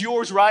earth is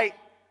yours, right?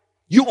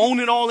 You own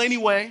it all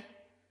anyway.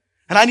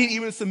 And I need to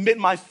even submit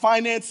my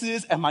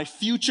finances and my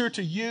future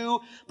to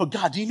you. But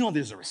God, do you know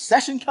there's a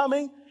recession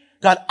coming?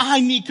 God, I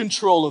need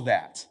control of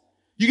that.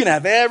 You can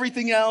have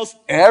everything else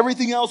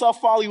I'll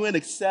follow you in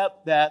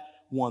except that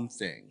one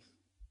thing.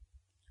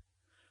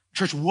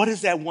 Church, what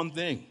is that one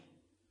thing?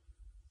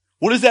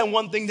 What is that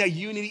one thing that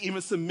you need to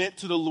even submit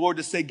to the Lord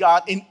to say,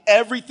 God, in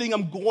everything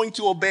I'm going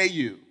to obey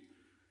you.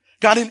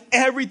 God, in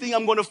everything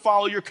I'm going to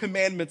follow your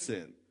commandments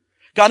in.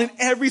 God, in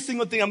every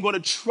single thing I'm going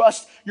to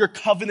trust your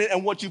covenant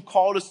and what you've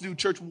called us to do.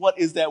 Church, what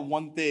is that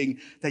one thing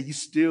that you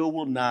still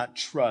will not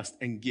trust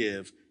and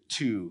give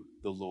to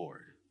the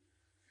Lord?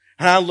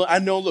 And I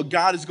know, look,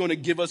 God is going to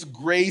give us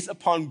grace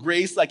upon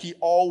grace like he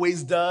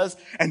always does,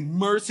 and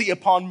mercy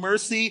upon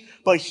mercy,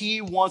 but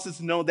he wants us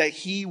to know that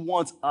he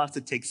wants us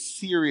to take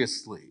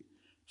seriously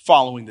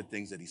following the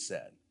things that he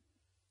said.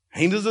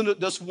 He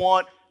doesn't just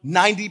want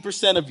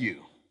 90% of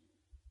you.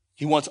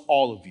 He wants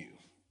all of you.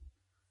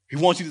 He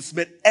wants you to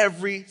submit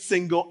every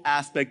single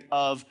aspect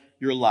of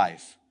your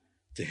life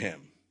to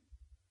him.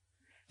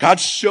 God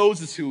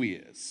shows us who he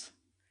is.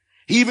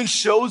 He even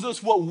shows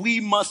us what we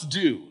must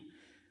do.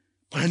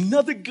 But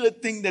another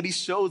good thing that he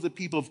shows the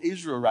people of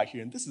Israel right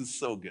here, and this is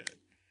so good,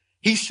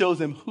 he shows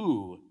them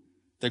who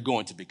they're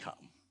going to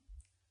become.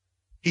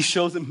 He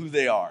shows them who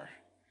they are.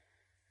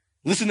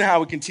 Listen to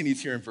how it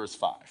continues here in verse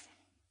 5.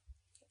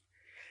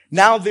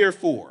 Now,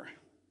 therefore,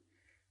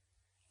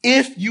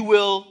 if you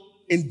will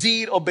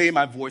indeed obey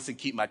my voice and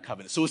keep my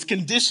covenant. So it's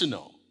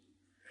conditional.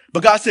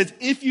 But God says,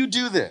 if you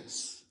do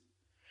this,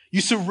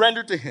 you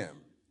surrender to him,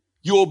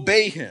 you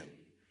obey him.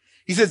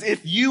 He says,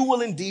 if you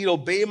will indeed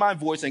obey my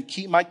voice and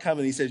keep my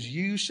covenant, he says,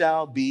 you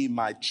shall be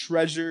my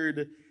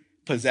treasured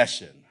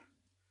possession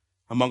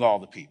among all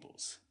the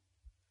peoples.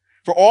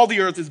 For all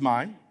the earth is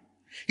mine.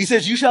 He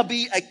says, you shall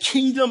be a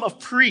kingdom of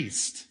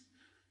priests,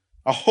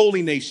 a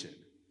holy nation.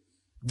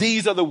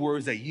 These are the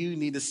words that you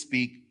need to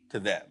speak to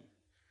them.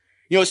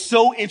 You know, it's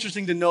so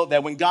interesting to note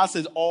that when God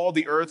says all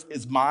the earth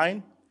is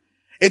mine,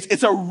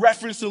 it's a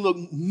reference to, look,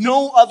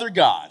 no other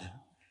God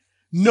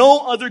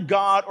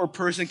or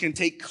person can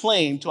take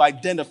claim to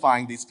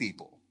identifying these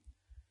people.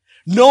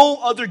 No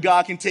other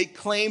God can take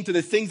claim to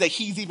the things that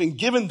he's even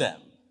given them.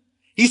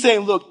 He's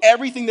saying, look,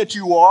 everything that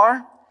you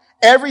are,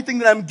 everything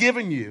that I'm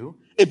giving you,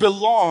 it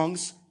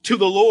belongs to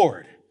the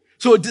Lord.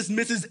 So it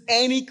dismisses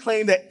any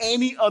claim that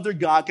any other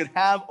God could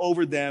have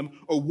over them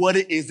or what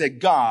it is that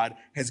God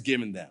has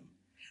given them.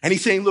 And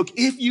he's saying, look,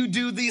 if you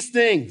do these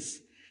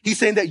things, he's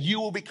saying that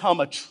you will become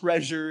a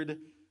treasured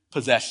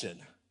possession.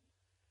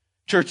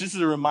 Church, this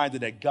is a reminder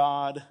that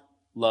God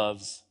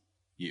loves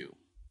you.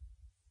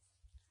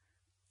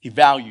 He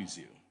values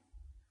you.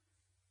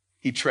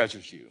 He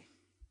treasures you.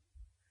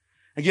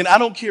 Again, I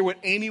don't care what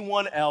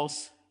anyone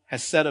else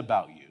has said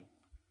about you.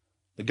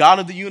 The God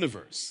of the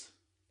universe,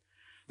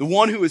 the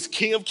one who is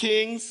King of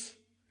kings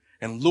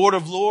and Lord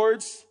of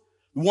lords,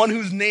 the one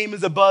whose name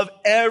is above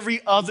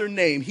every other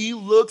name. He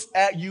looks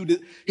at you.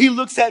 He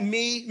looks at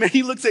me.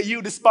 He looks at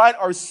you despite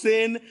our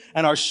sin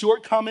and our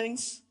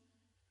shortcomings,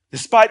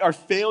 despite our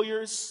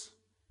failures.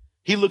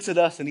 He looks at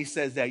us and he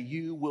says that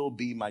you will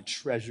be my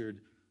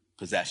treasured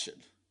possession.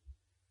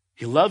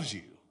 He loves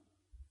you.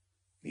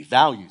 He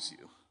values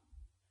you.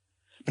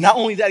 But not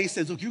only that, he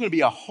says, look, you're going to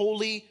be a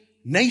holy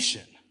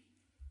nation.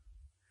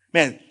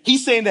 Man,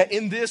 he's saying that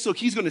in this, look,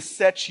 he's going to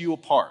set you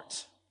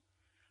apart.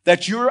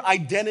 That your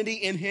identity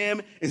in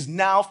him is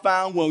now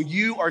found when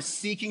you are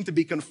seeking to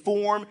be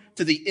conformed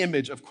to the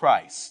image of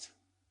Christ.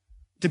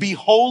 To be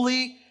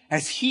holy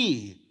as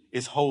he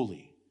is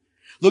holy.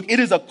 Look, it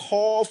is a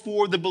call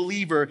for the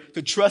believer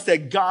to trust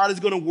that God is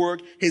going to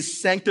work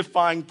his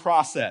sanctifying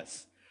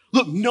process.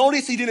 Look,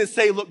 notice he didn't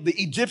say, look, the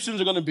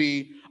Egyptians are going to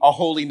be a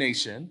holy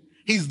nation.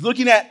 He's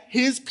looking at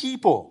his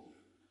people.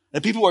 The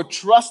people who are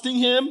trusting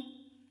him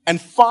and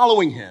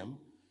following him.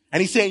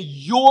 And he's saying,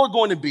 you're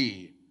going to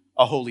be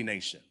a holy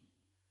nation.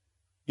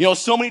 You know,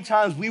 so many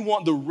times we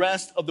want the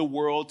rest of the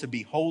world to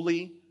be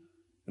holy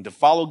and to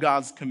follow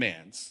God's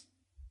commands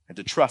and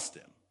to trust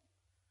him.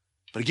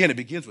 But again, it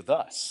begins with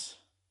us.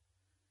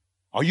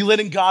 Are you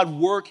letting God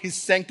work his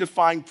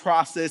sanctifying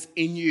process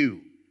in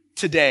you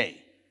today?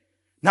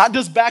 Not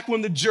just back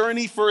when the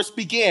journey first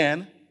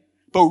began,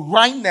 but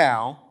right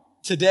now,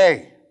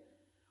 today.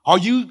 Are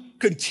you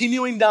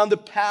continuing down the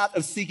path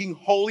of seeking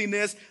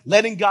holiness,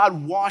 letting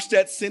God wash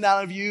that sin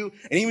out of you?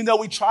 And even though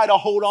we try to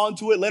hold on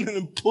to it, letting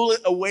him pull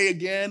it away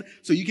again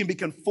so you can be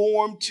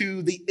conformed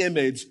to the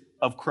image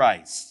of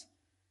Christ.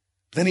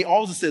 Then he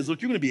also says,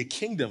 look, you're going to be a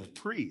kingdom of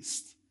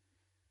priests.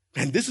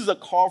 And this is a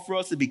call for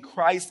us to be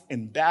Christ's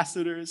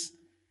ambassadors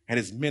and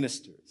his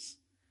ministers.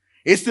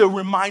 It's the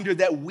reminder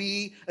that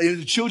we,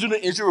 the children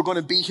of Israel, are going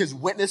to be his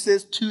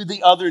witnesses to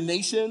the other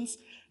nations.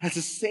 It's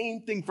the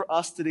same thing for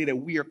us today, that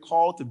we are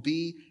called to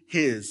be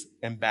his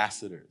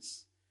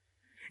ambassadors.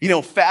 You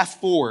know, fast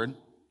forward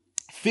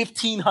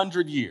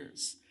 1,500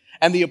 years,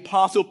 and the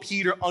Apostle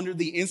Peter, under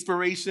the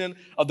inspiration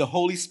of the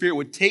Holy Spirit,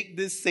 would take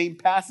this same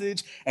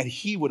passage and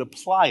he would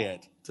apply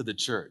it to the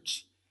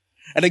church.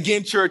 And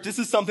again, church, this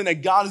is something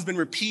that God has been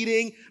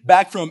repeating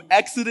back from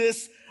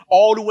Exodus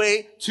all the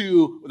way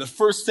to the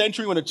first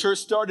century when the church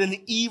started, and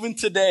even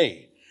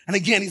today. And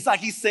again,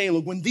 he's saying,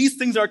 look, when these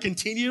things are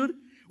continued,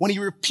 when he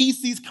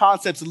repeats these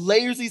concepts,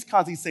 layers these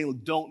concepts, he's saying,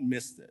 look, don't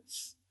miss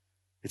this.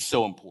 It's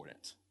so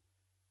important.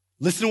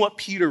 Listen to what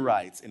Peter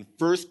writes in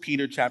 1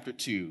 Peter chapter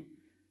 2,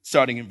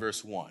 starting in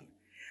verse 1.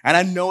 And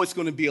I know it's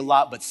going to be a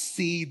lot, but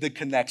see the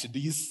connection. Do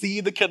you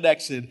see the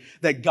connection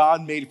that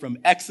God made from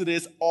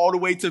Exodus all the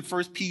way to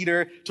 1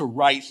 Peter to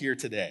right here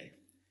today?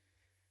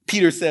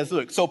 Peter says,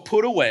 look, so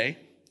put away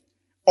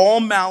all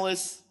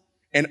malice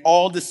and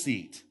all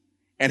deceit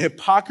and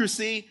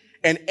hypocrisy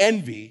and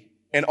envy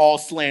and all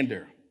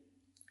slander.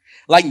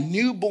 Like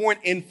newborn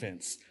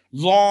infants,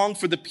 long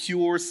for the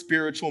pure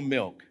spiritual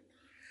milk,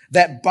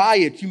 that by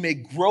it you may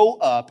grow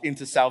up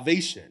into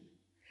salvation,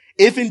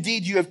 if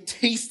indeed you have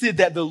tasted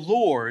that the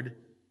Lord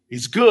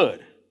is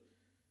good.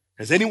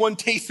 Has anyone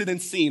tasted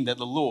and seen that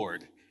the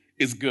Lord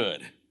is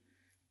good?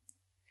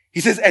 He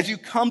says, as you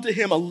come to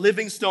him, a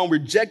living stone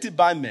rejected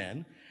by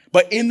men,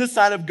 but in the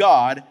sight of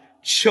God,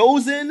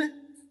 chosen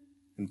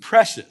and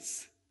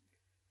precious.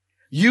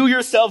 You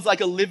yourselves,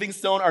 like a living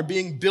stone, are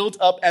being built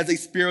up as a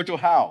spiritual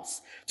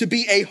house, to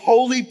be a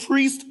holy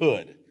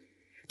priesthood,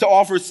 to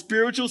offer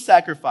spiritual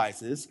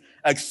sacrifices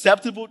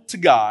acceptable to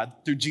God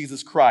through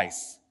Jesus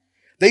Christ.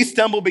 They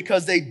stumble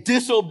because they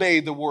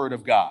disobeyed the word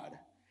of God,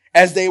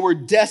 as they were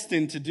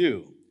destined to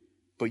do.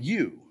 But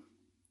you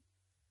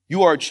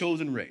are a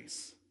chosen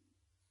race,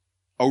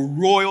 a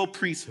royal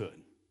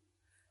priesthood,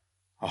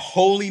 a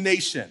holy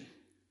nation,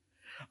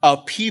 a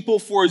people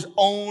for his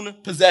own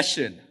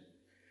possession,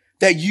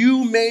 that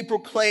you may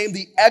proclaim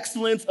the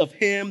excellence of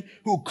him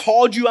who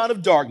called you out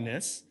of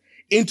darkness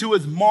into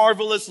his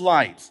marvelous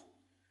light.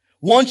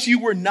 Once you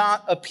were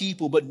not a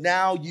people, but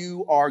now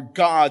you are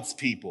God's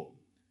people.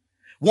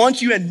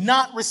 Once you had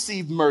not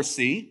received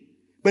mercy,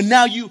 but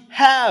now you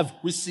have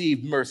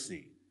received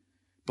mercy.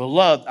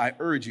 Beloved, I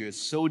urge you as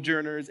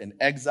sojourners and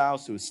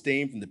exiles to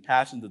abstain from the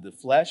passions of the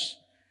flesh,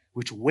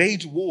 which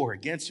wage war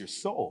against your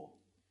soul.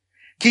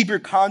 Keep your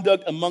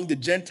conduct among the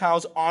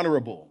Gentiles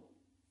honorable,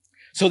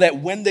 so that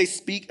when they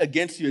speak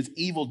against you as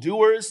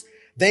evildoers,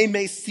 they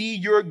may see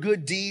your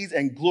good deeds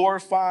and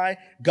glorify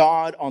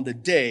God on the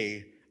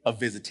day of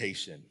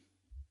visitation.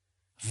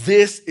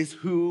 This is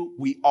who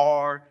we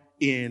are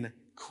in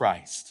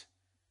Christ.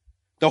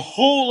 The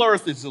whole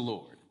earth is the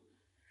Lord.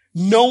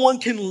 No one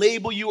can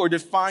label you or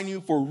define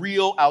you for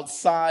real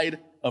outside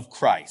of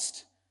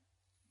Christ,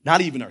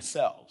 not even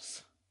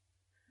ourselves.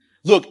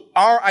 Look,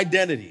 our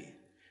identity,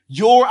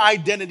 your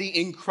identity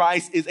in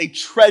Christ is a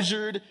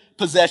treasured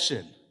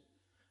possession.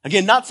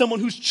 Again, not someone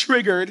who's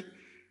triggered,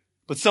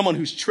 but someone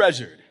who's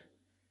treasured.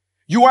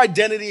 Your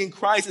identity in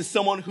Christ is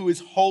someone who is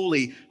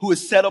holy, who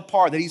is set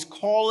apart, that he's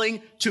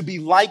calling to be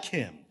like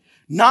him.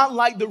 Not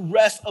like the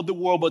rest of the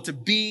world, but to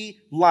be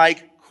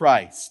like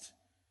Christ.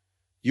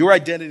 Your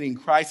identity in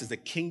Christ is a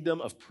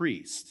kingdom of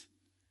priests.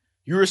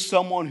 You're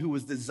someone who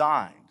was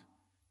designed,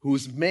 who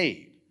was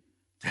made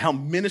to help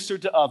minister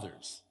to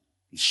others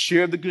and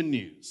share the good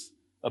news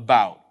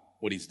about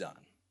what he's done.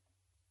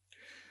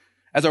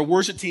 As our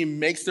worship team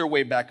makes their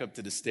way back up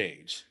to the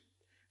stage,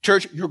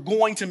 church, you're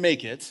going to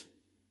make it,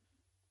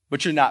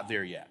 but you're not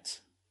there yet.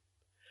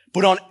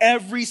 But on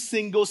every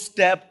single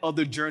step of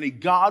the journey,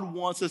 God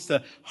wants us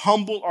to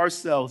humble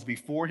ourselves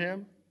before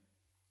him.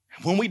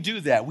 When we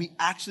do that, we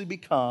actually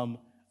become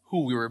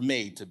who we were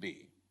made to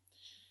be.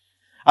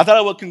 I thought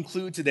I would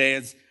conclude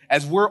today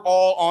as we're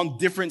all on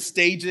different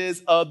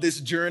stages of this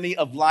journey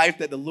of life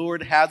that the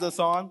Lord has us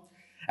on.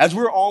 As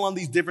we're all on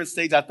these different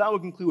stages, I thought I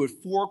would conclude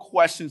with 4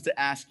 questions to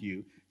ask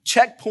you,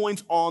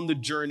 checkpoints on the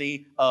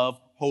journey of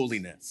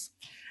holiness.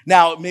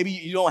 Now, maybe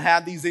you don't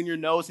have these in your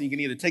notes, and you can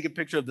either take a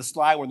picture of the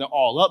slide where they're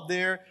all up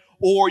there,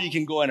 or you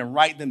can go ahead and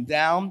write them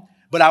down.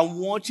 But I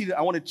want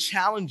to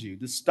challenge you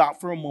to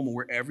stop for a moment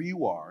wherever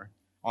you are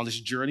on this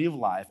journey of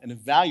life and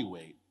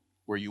evaluate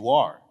where you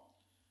are.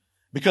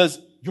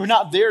 Because you're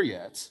not there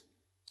yet,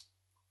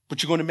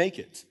 but you're going to make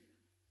it.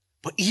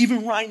 But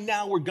even right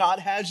now where God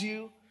has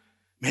you,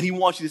 man, he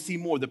wants you to see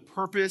more of the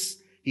purpose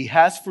he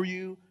has for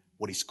you,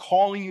 what he's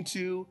calling you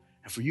to,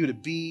 and for you to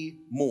be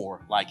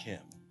more like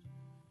him.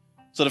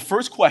 So the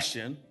first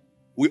question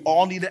we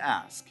all need to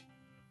ask,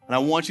 and I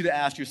want you to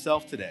ask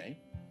yourself today,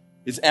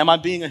 is, am I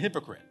being a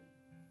hypocrite?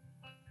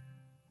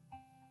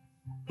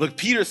 Look,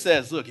 Peter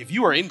says, look, if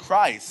you are in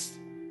Christ,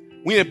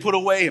 we need to put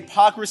away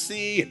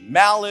hypocrisy and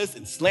malice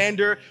and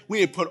slander.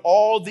 We need to put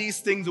all these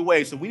things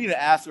away. So we need to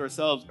ask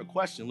ourselves a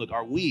question. Look,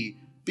 are we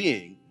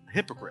being a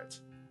hypocrite?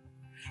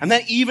 And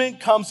that even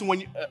comes to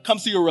when it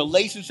comes to your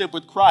relationship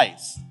with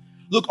Christ.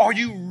 Look, are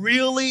you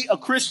really a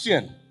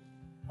Christian?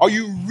 Are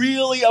you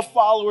really a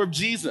follower of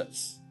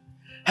Jesus?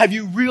 Have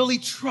you really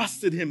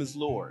trusted him as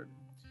Lord?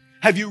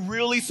 Have you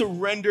really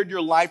surrendered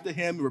your life to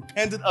him,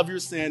 repented of your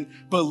sin,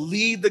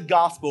 believed the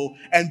gospel,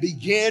 and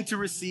began to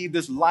receive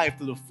this life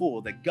to the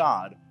full that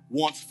God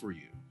wants for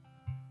you?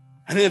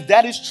 And if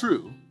that is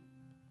true,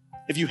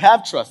 if you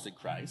have trusted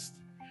Christ,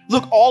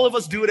 look, all of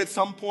us do it at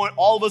some point.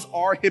 All of us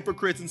are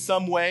hypocrites in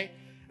some way.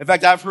 In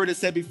fact, I've heard it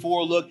said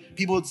before, look,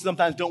 people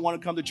sometimes don't want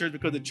to come to church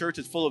because the church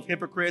is full of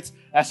hypocrites.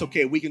 That's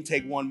okay. We can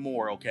take one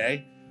more,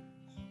 okay?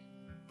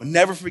 But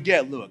never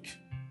forget, look,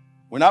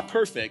 we're not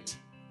perfect.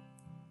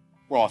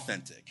 We're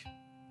authentic.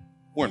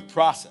 We're in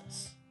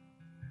process.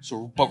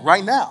 But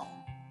right now,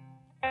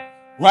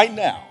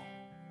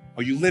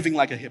 are you living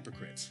like a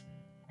hypocrite?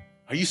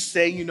 Are you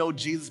saying you know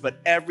Jesus, but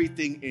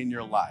everything in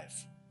your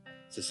life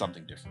says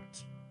something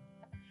different?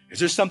 Is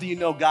there something you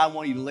know God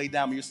wanted you to lay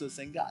down, but you're still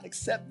saying, God,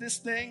 accept this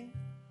thing?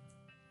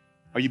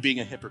 Are you being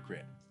a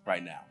hypocrite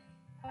right now?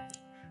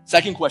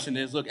 Second question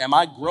is, look, am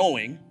I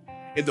growing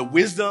in the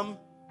wisdom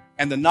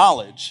and the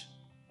knowledge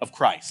of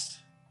Christ?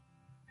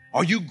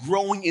 Are you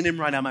growing in him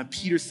right now? Man,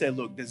 Peter said,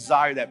 look,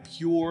 desire that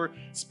pure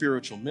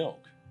spiritual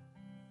milk.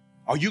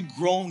 Are you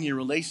growing in your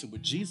relationship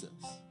with Jesus?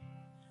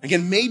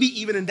 Again, maybe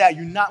even in that,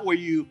 you're not where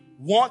you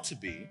want to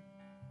be.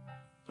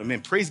 But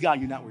man, praise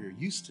God, you're not where you're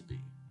used to be.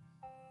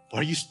 But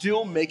are you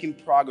still making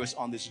progress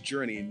on this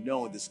journey and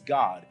knowing this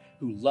God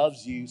who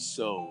loves you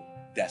so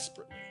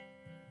desperately?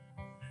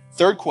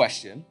 Third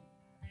question,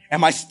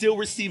 am I still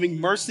receiving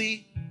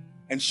mercy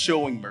and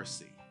showing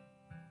mercy?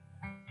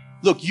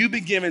 Look, you've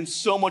been given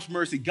so much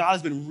mercy. God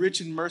has been rich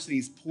in mercy.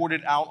 He's poured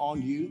it out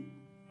on you.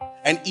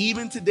 And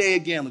even today,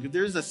 again, look, if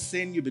there's a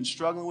sin you've been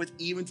struggling with,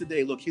 even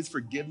today, look, his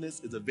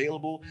forgiveness is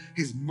available.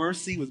 His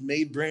mercy was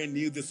made brand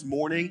new this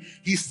morning.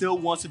 He still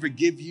wants to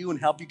forgive you and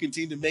help you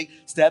continue to make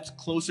steps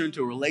closer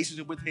into a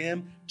relationship with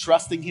him,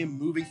 trusting him,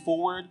 moving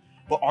forward.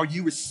 But are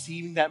you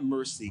receiving that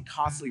mercy,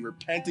 constantly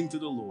repenting to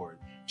the Lord,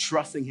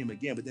 trusting him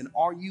again? But then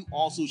are you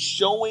also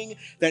showing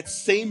that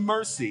same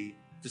mercy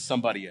to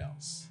somebody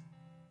else?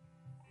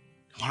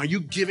 Are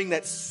you giving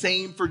that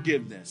same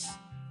forgiveness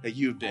that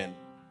you've been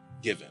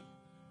given?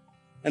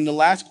 And the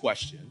last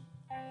question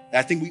that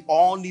I think we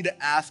all need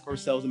to ask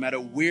ourselves, no matter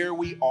where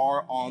we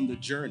are on the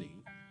journey,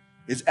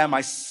 is, am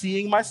I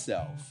seeing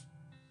myself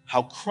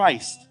how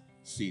Christ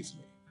sees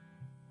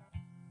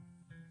me?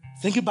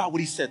 Think about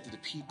what he said to the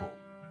people,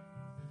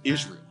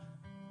 Israel.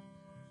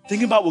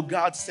 Think about what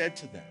God said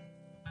to them.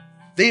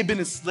 They had been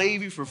in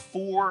slavery for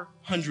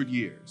 400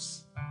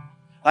 years.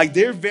 Like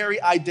their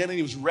very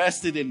identity was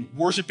rested in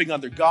worshiping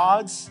other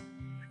gods,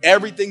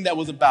 everything that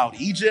was about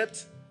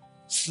Egypt,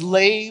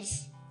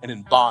 slaves, and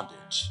in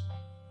bondage.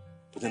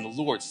 But then the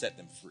Lord set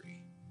them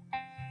free.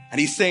 And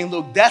he's saying,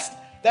 look,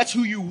 that's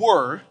who you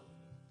were,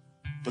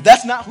 but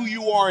that's not who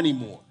you are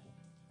anymore.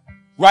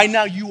 Right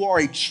now, you are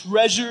a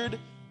treasured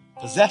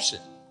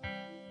possession.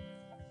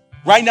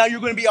 Right now,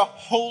 you're going to be a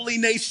holy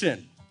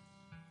nation,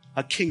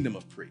 a kingdom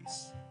of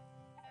priests.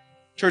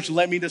 Church,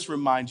 let me just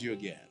remind you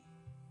again.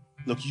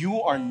 Look,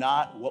 you are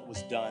not what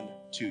was done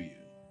to you,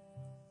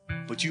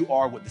 but you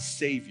are what the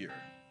Savior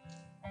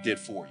did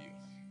for you.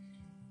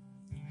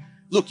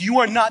 Look, you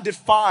are not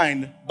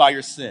defined by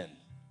your sin,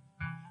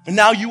 but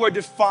now you are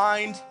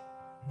defined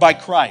by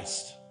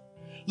Christ.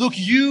 Look,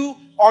 you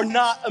are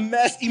not a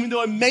mess, even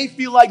though it may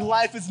feel like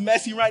life is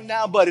messy right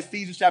now, but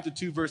Ephesians chapter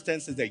 2, verse 10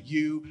 says that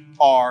you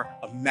are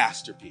a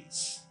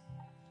masterpiece.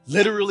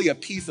 Literally a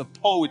piece of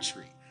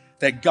poetry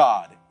that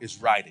God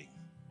is writing.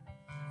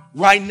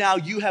 Right now,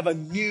 you have a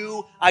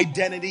new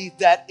identity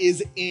that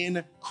is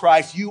in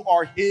Christ. You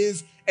are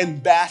his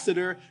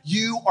ambassador.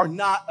 You are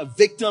not a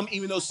victim,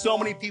 even though so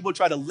many people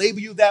try to label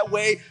you that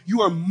way.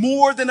 You are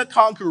more than a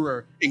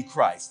conqueror in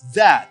Christ.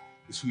 That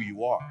is who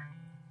you are.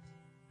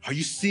 Are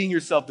you seeing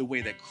yourself the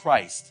way that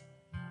Christ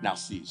now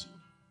sees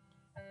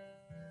you?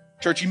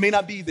 Church, you may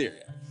not be there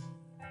yet,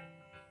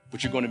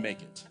 but you're going to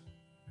make it.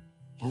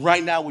 But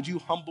right now, would you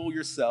humble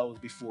yourselves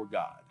before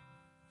God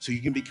so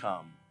you can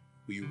become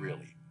who you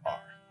really are?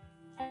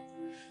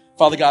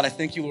 Father God, I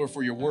thank you, Lord,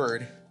 for your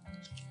word.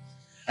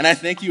 And I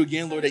thank you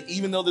again, Lord, that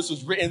even though this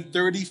was written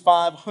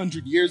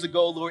 3,500 years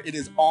ago, Lord, it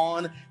is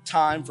on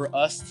time for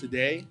us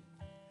today.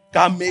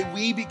 God, may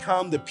we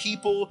become the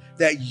people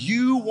that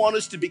you want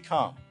us to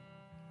become.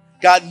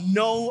 God,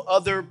 no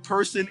other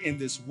person in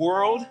this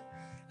world,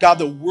 God,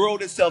 the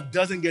world itself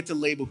doesn't get to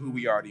label who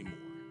we are anymore.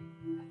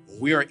 When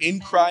we are in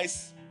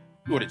Christ,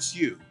 Lord, it's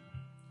you.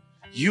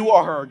 You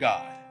are our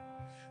God.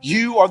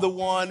 You are the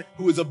one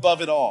who is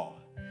above it all.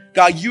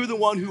 God, you're the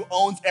one who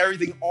owns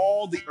everything.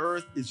 All the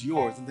earth is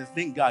yours. And to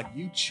think, God,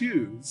 you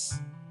choose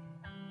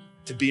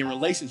to be in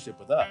relationship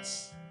with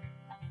us,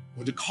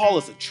 or to call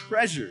us a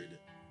treasured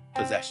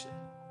possession,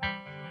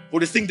 or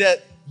to think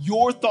that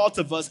your thoughts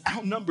of us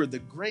outnumber the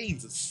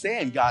grains of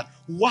sand. God,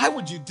 why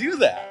would you do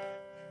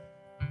that?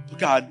 But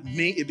God,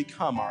 may it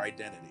become our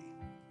identity,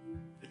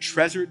 a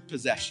treasured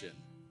possession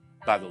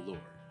by the Lord,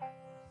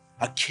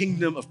 a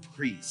kingdom of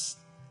priests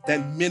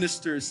that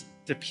ministers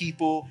to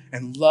people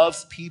and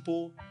loves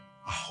people,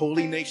 a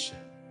holy nation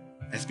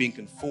that's being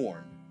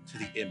conformed to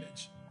the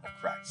image of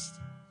Christ.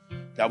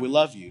 God, we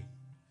love you.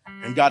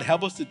 And God,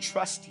 help us to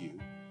trust you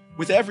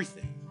with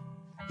everything.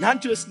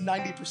 Not just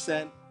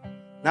 90%,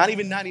 not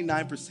even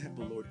 99%,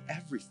 but Lord,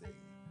 everything.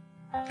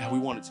 God, we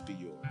want it to be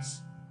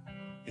yours.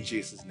 In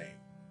Jesus' name.